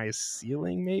Jeudy has the highest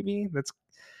ceiling. Maybe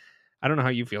I don't know how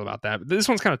you feel about that, but this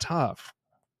one's kind of tough.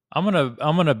 I'm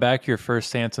gonna back your first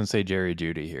stance and say Jerry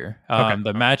Jeudy here.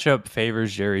 The matchup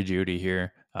favors Jerry Jeudy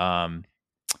here. The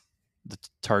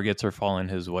targets are falling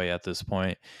his way at this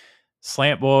point.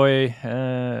 Slant Boy,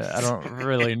 I don't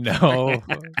really know.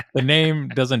 The name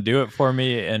doesn't do it for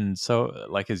me, and so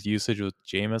like his usage with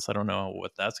Jameis, I don't know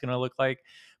what that's gonna look like.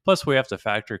 Plus, we have to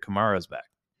factor Kamara's back.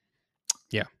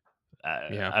 Yeah.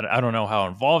 I don't know how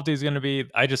involved he's going to be.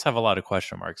 I just have a lot of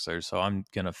question marks there, so I'm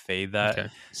going to fade that. Okay.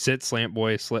 Sit Slant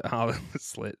Boy, sit Hollywood.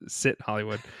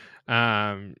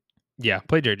 Yeah,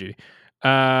 play Jerry Jeudy.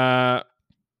 I'm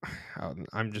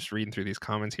just reading through these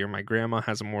comments here. My grandma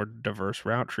has a more diverse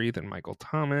route tree than Michael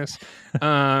Thomas.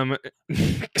 Dr.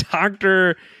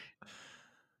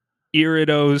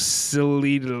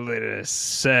 Iridocilitis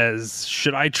says,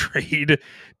 should I trade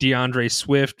DeAndre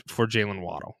Swift for Jalen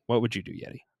Waddle? What would you do,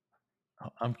 Yeti?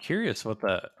 I'm curious what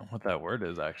that word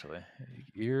is actually.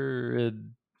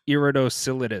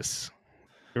 Iridocilitis.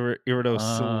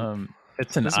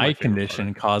 It's an eye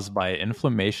condition caused by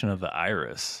inflammation of the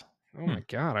iris. Oh my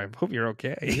God! I hope you're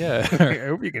okay. Yeah, I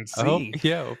hope you can see. I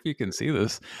hope you can see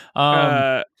this.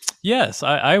 Yes,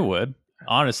 I would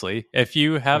honestly. If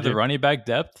you have the running back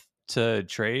depth to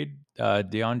trade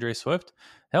DeAndre Swift,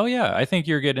 hell yeah! I think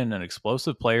you're getting an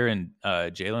explosive player in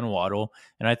Jalen Waddle,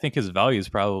 and I think his value is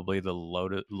probably the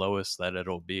lowest that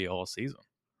it'll be all season.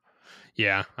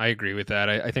 Yeah, I agree with that.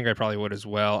 I think I probably would as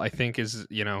well. I think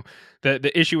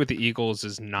the issue with the Eagles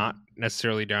is not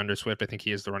necessarily DeAndre Swift. I think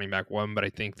he is the running back one, but I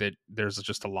think that there's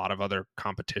just a lot of other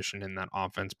competition in that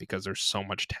offense because there's so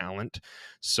much talent.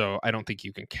 So I don't think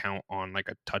you can count on like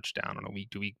a touchdown on a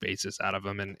week-to-week basis out of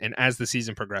him. And as the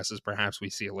season progresses, perhaps we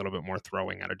see a little bit more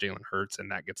throwing out of Jalen Hurts,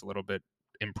 and that gets a little bit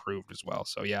improved as well.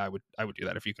 So yeah, I would do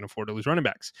that if you can afford to lose running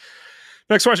backs.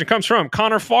 Next question comes from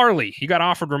Connor Farley. He got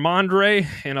offered Ramondre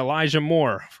and Elijah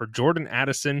Moore for Jordan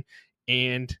Addison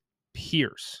and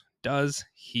Pierce. Does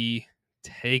he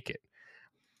take it?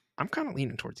 I'm kind of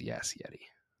leaning towards yes, Yeti.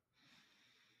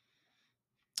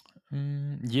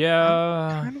 Yeah.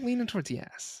 I'm kind of leaning towards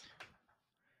yes.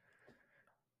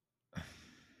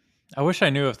 I wish I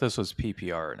knew if this was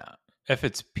PPR or not. If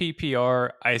it's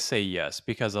PPR, I say yes,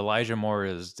 because Elijah Moore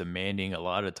is demanding a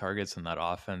lot of targets in that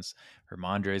offense.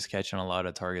 Ramondre is catching a lot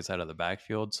of targets out of the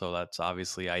backfield, so that's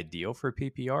obviously ideal for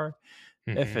PPR.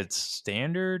 If it's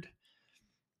standard,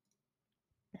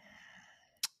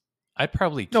 I'd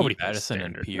probably keep Addison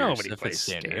and Pierce if it's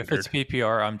standard. If it's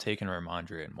PPR, I'm taking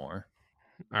Ramondre and Moore.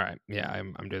 All right. Yeah,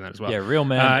 I'm doing that as well. Yeah, real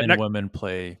men and women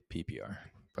play PPR.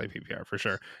 Play PPR for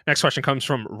sure. Next question comes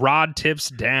from Rod Tips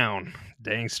Down.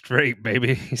 Dang straight,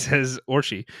 baby. He says, or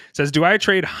she says, do I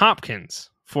trade Hopkins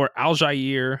and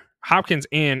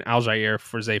Algier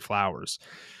for Zay Flowers?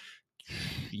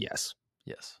 Yes.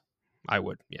 Yes. I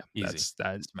would. Yeah. Easy.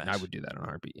 I would do that in a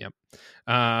heartbeat.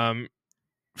 Yep.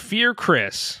 Fear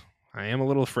Chris. I am a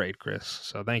little afraid, Chris.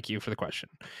 So thank you for the question.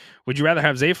 Would you rather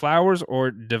have Zay Flowers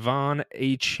or Devon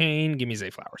Achane? Give me Zay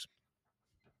Flowers.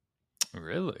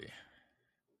 Really?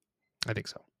 I think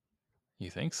so. You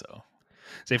think so?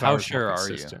 Zay How Flowers sure are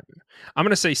you? I'm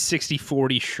going to say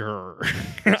 60-40 sure.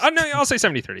 No, I'll say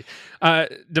 70-30.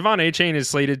 Devon Achane is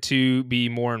slated to be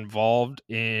more involved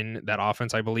in that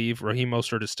offense, I believe. Raheem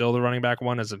Mostert is still the running back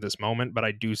one as of this moment, but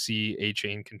I do see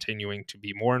Achane continuing to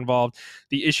be more involved.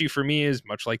 The issue for me is,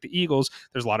 much like the Eagles,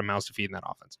 there's a lot of mouths to feed in that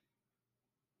offense.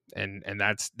 And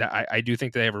that's that. I do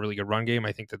think they have a really good run game.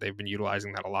 I think that they've been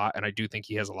utilizing that a lot, and I do think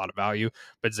he has a lot of value.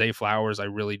 But Zay Flowers, I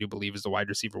really do believe, is the wide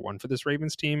receiver one for this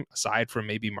Ravens team, aside from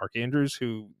maybe Mark Andrews,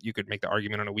 who you could make the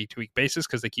argument on a week-to-week basis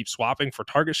because they keep swapping for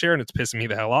target share, and it's pissing me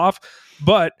the hell off.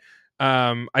 But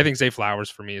I think Zay Flowers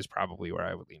for me is probably where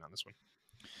I would lean on this one.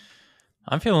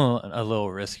 I'm feeling a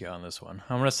little risky on this one.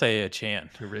 I'm going to say Achane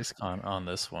risky on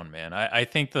this one, man. I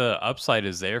think the upside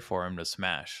is there for him to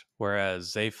smash.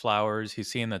 Whereas Zay Flowers,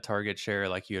 he's seeing the target share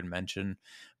like you had mentioned,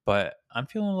 but I'm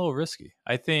feeling a little risky.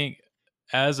 I think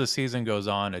as the season goes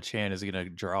on, Achane is going to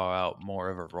draw out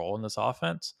more of a role in this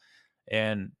offense.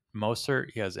 And Mostert,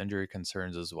 he has injury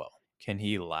concerns as well. Can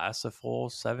he last a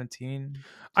full 17?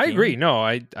 I agree. No,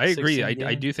 I agree.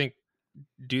 I do think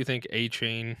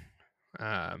Achane,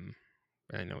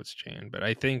 I know it's Chan, but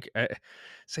I think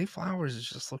Zay Flowers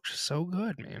just looks so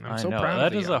good, man. I'm so proud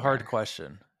of that. Is a hard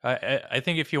question. I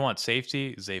think if you want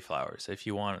safety, Zay Flowers. If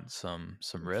you want some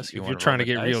risk, if you're trying to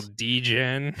get real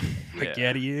D-gen, like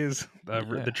Yeti is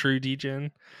the true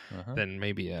D-gen, then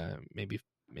maybe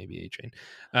Achane.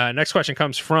 Next question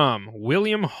comes from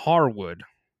William Harwood.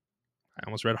 I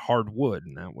almost read Hardwood,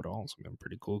 and that would also been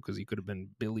pretty cool because he could have been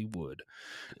Billy Wood.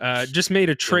 Just made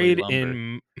a trade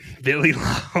in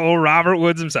Robert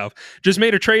Woods himself. Just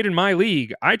made a trade in my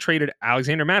league. I traded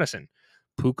Alexander Madison,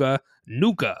 Puka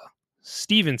Nuka,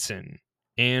 Stevenson,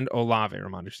 and Olave.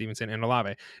 Ramondre Stevenson and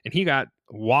Olave. And he got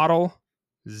Waddle,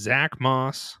 Zach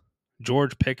Moss,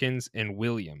 George Pickens, and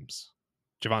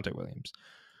Javonte Williams.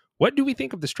 What do we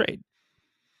think of this trade?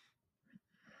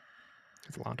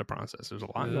 It's a lot to process. There's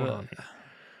a lot going on here.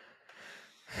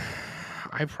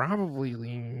 I probably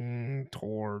lean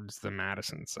towards the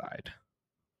Madison side.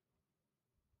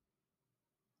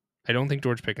 I don't think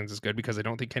George Pickens is good because I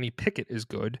don't think Kenny Pickett is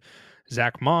good.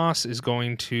 Zach Moss is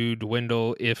going to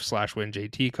dwindle if/when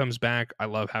JT comes back. I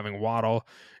love having Waddle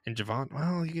and Javonte.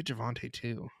 Well, you get Javonte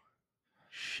too.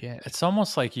 Shit. It's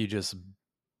almost like you just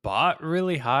bought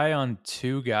really high on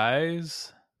two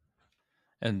guys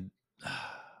and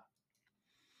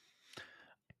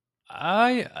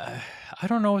I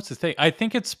don't know what to think. I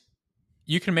think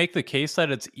you can make the case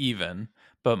that it's even,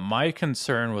 but my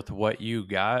concern with what you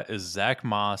got is Zach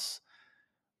Moss.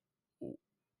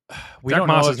 We don't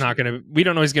know he's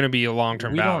going to be a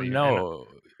long-term value. We don't know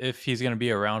if he's going to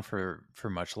be around for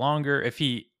much longer. If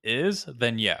he is,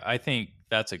 then yeah, I think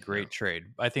that's a great trade.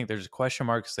 I think there's question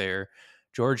marks there.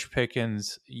 George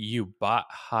Pickens, you bought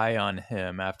high on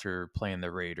him after playing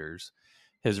the Raiders.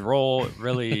 His role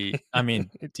really, I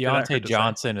mean, Deontay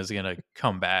Johnson is going to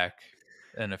come back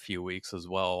in a few weeks as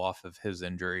well off of his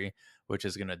injury, which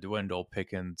is going to dwindle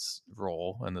Pickens'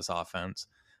 role in this offense.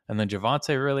 And then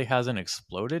Javonte really hasn't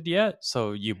exploded yet.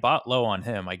 So you bought low on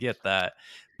him. I get that.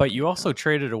 But you also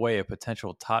traded away a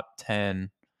potential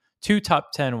two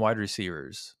top 10 wide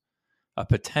receivers, a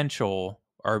potential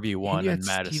RB1 in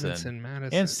Madison. Stevenson.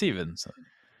 And Stevenson.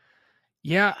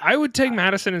 Yeah, I would take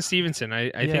Madison and Stevenson. I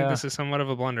think Yeah. this is somewhat of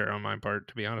a blunder on my part,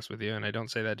 to be honest with you, and I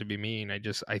don't say that to be mean. I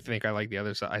think I like the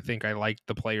other side. I think I like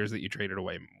the players that you traded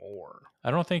away more. I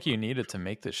don't think you needed to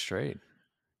make this trade.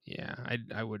 Yeah,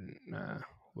 I wouldn't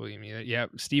William either. Yeah,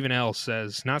 Stephen L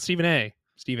says, not Stephen A,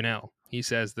 Stephen L. He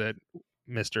says that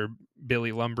Mr.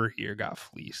 Billy Lumber here got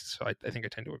fleeced. So I think I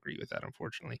tend to agree with that,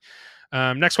 unfortunately.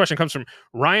 Next question comes from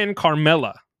Ryan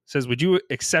Carmella. Says, would you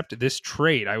accept this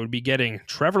trade? I would be getting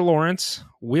Trevor Lawrence,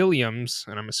 Williams,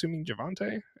 and I'm assuming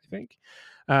Javonte, I think,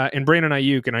 and Brandon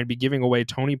Ayuk, and I'd be giving away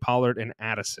Tony Pollard and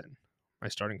Addison. My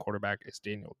starting quarterback is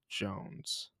Daniel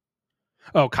Jones.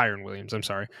 Oh, Kyron Williams. I'm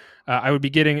sorry. I would be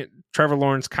getting Trevor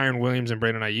Lawrence, Kyron Williams, and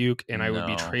Brandon Ayuk, and I would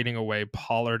be No. trading away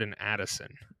Pollard and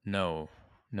Addison. No.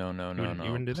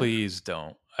 wouldn't do that? Please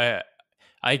don't.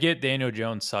 I get Daniel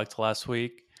Jones sucked last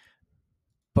week,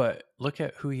 but look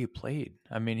at who he played.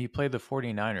 I mean, he played the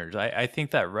 49ers. I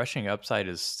think that rushing upside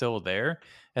is still there,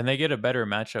 and they get a better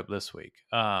matchup this week.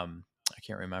 I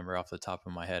can't remember off the top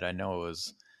of my head. I know it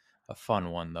was a fun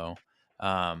one, though.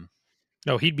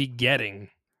 No, he'd be getting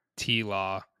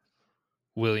T-Law,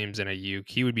 Williams, and Ayuk.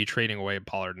 He would be trading away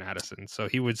Pollard and Addison, so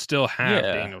he would still have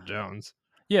Yeah. Daniel Jones.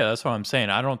 Yeah, that's what I'm saying.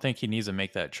 I don't think he needs to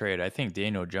make that trade. I think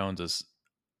Daniel Jones is,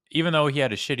 even though he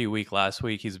had a shitty week last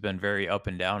week, he's been very up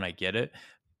and down. I get it.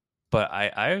 But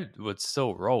I would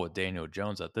still roll with Daniel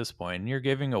Jones at this point. And you're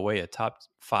giving away a top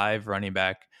 5 running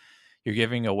back. You're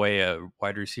giving away a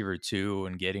wide receiver 2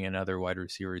 and getting another wide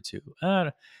receiver 2.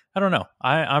 I don't know.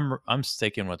 I'm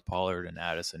sticking with Pollard and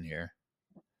Addison here.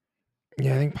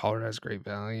 Yeah, I think Pollard has great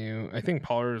value. I think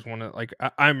Pollard is one of, like,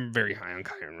 I'm very high on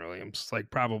Kyron Williams, like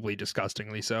probably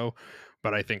disgustingly so,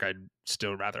 but I think I'd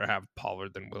still rather have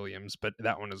Pollard than Williams, but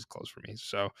that one is close for me.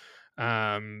 So,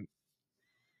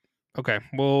 okay,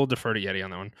 we'll defer to Yeti on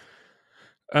that one.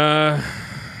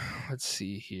 Let's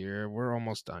see here. We're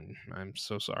almost done. I'm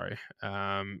so sorry.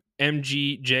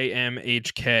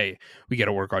 MGJMHK. We got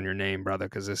to work on your name, brother,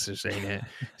 because this just ain't it.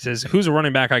 It says, who's a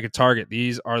running back I could target?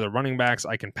 These are the running backs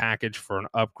I can package for an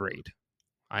upgrade.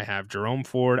 I have Jerome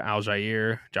Ford, Al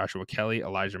Jair, Joshua Kelly,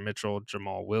 Elijah Mitchell,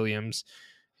 Jamal Williams,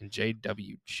 and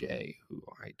JWJ, who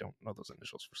I don't know those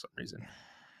initials for some reason.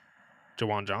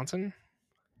 Jawan Johnson?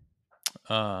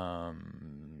 Jamal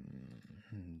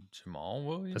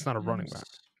Williams? That's not a running back.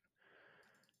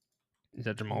 Is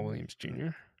that Jamal Williams Jr.?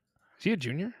 Is he a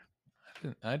junior?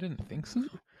 I didn't think so.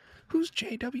 Who's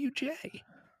JWJ?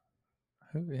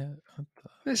 Who? Yeah.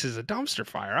 This is a dumpster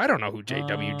fire. I don't know who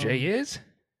JWJ is.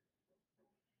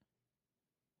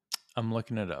 I'm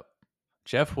looking it up.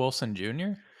 Jeff Wilson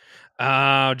Jr.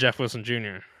 Jeff Wilson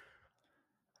Jr.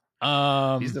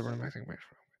 He's the running back.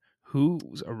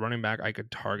 Who's a running back I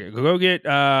could target? Go get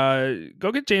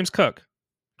James Cook.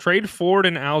 Trade Ford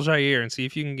and Al Jair and see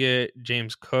if you can get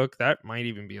James Cook. That might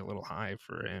even be a little high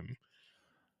for him.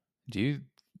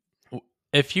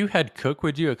 If you had Cook,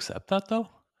 would you accept that though?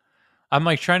 I'm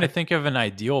like trying to think of an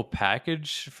ideal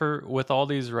package with all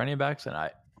these running backs,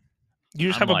 and you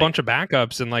just have a bunch of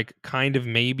backups, and like kind of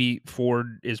maybe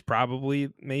Ford is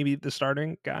probably maybe the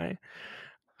starting guy.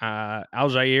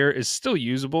 Al Jair is still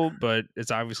usable, but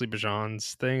it's obviously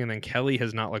Bijan's thing, and then Kelly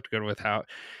has not looked good without.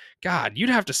 God, you'd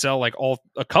have to sell like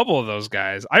a couple of those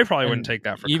guys. I probably wouldn't take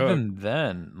that for even Cook.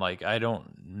 Then. Like I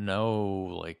don't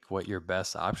know like what your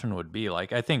best option would be.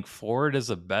 Like I think Ford is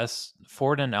the best.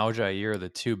 Ford and Al Jair are the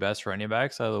 2 best running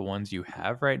backs out of the ones you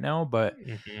have right now. But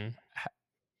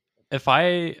if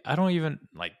I don't even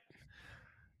like,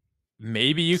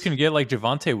 maybe you can get like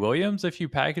Javonte Williams if you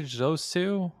package those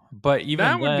 2. But even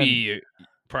that would be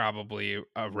probably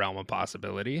a realm of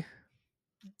possibility.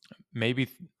 Maybe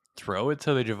throw it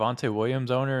to the Javonte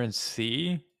Williams owner and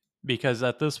see, because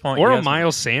at this point, or a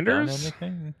Miles Sanders.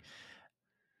 Anything.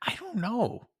 I don't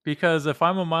know, because if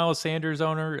I'm a Miles Sanders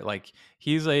owner, like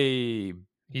he's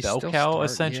bell cow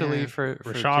essentially for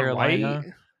Rashad Carolina.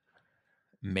 White.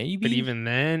 Maybe, but even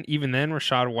then,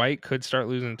 Rashad White could start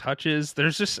losing touches.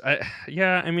 There's just,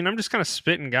 I mean, I'm just kind of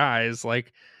spitting guys.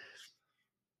 Like,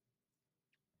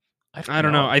 I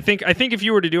don't know. I think if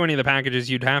you were to do any of the packages,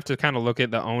 you'd have to kind of look at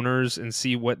the owners and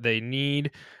see what they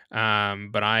need.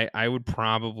 But I would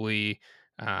probably,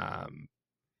 I'd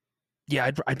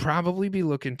probably be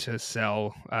looking to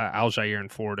sell Al Jair and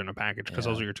Ford in a package because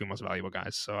those are your 2 most valuable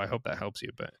guys. So I hope that helps you.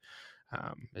 But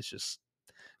it's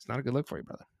not a good look for you,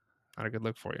 brother. Not a good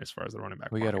look for you as far as the running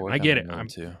back. We got to work. I get it. I'm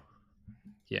too.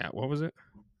 Yeah. What was it?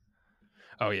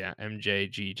 Oh yeah,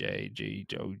 MJGJG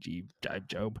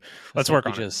Job. Let's work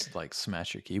on it. Just like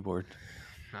smash your keyboard.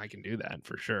 I can do that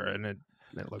for sure, and it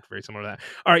looked very similar to that.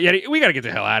 All right, Yeti, we got to get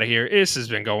the hell out of here. This has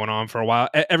been going on for a while.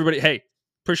 Everybody, hey,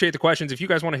 appreciate the questions. If you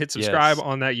guys want to hit subscribe Yes.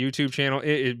 on that YouTube channel,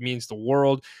 it means the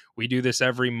world. We do this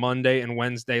every Monday and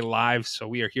Wednesday live, so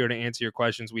we are here to answer your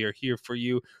questions. We are here for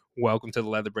you. Welcome to the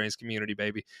Leather Brains community,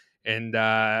 baby. And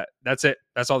that's it.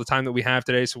 That's all the time that we have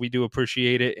today, so we do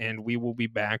appreciate it, and we will be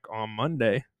back on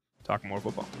Monday talking more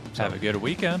football. So, Have a good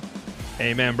weekend.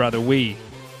 amen, brother. We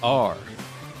are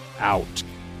out.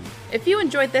 If you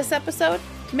enjoyed this episode,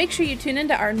 make sure you tune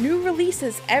into our new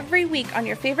releases every week on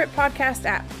your favorite podcast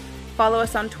app. Follow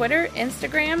us on Twitter,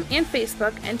 Instagram, and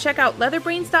Facebook, and check out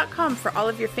leatherbrains.com for all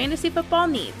of your fantasy football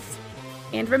needs.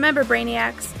 And remember,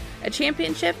 Brainiacs, a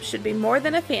championship should be more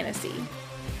than a fantasy.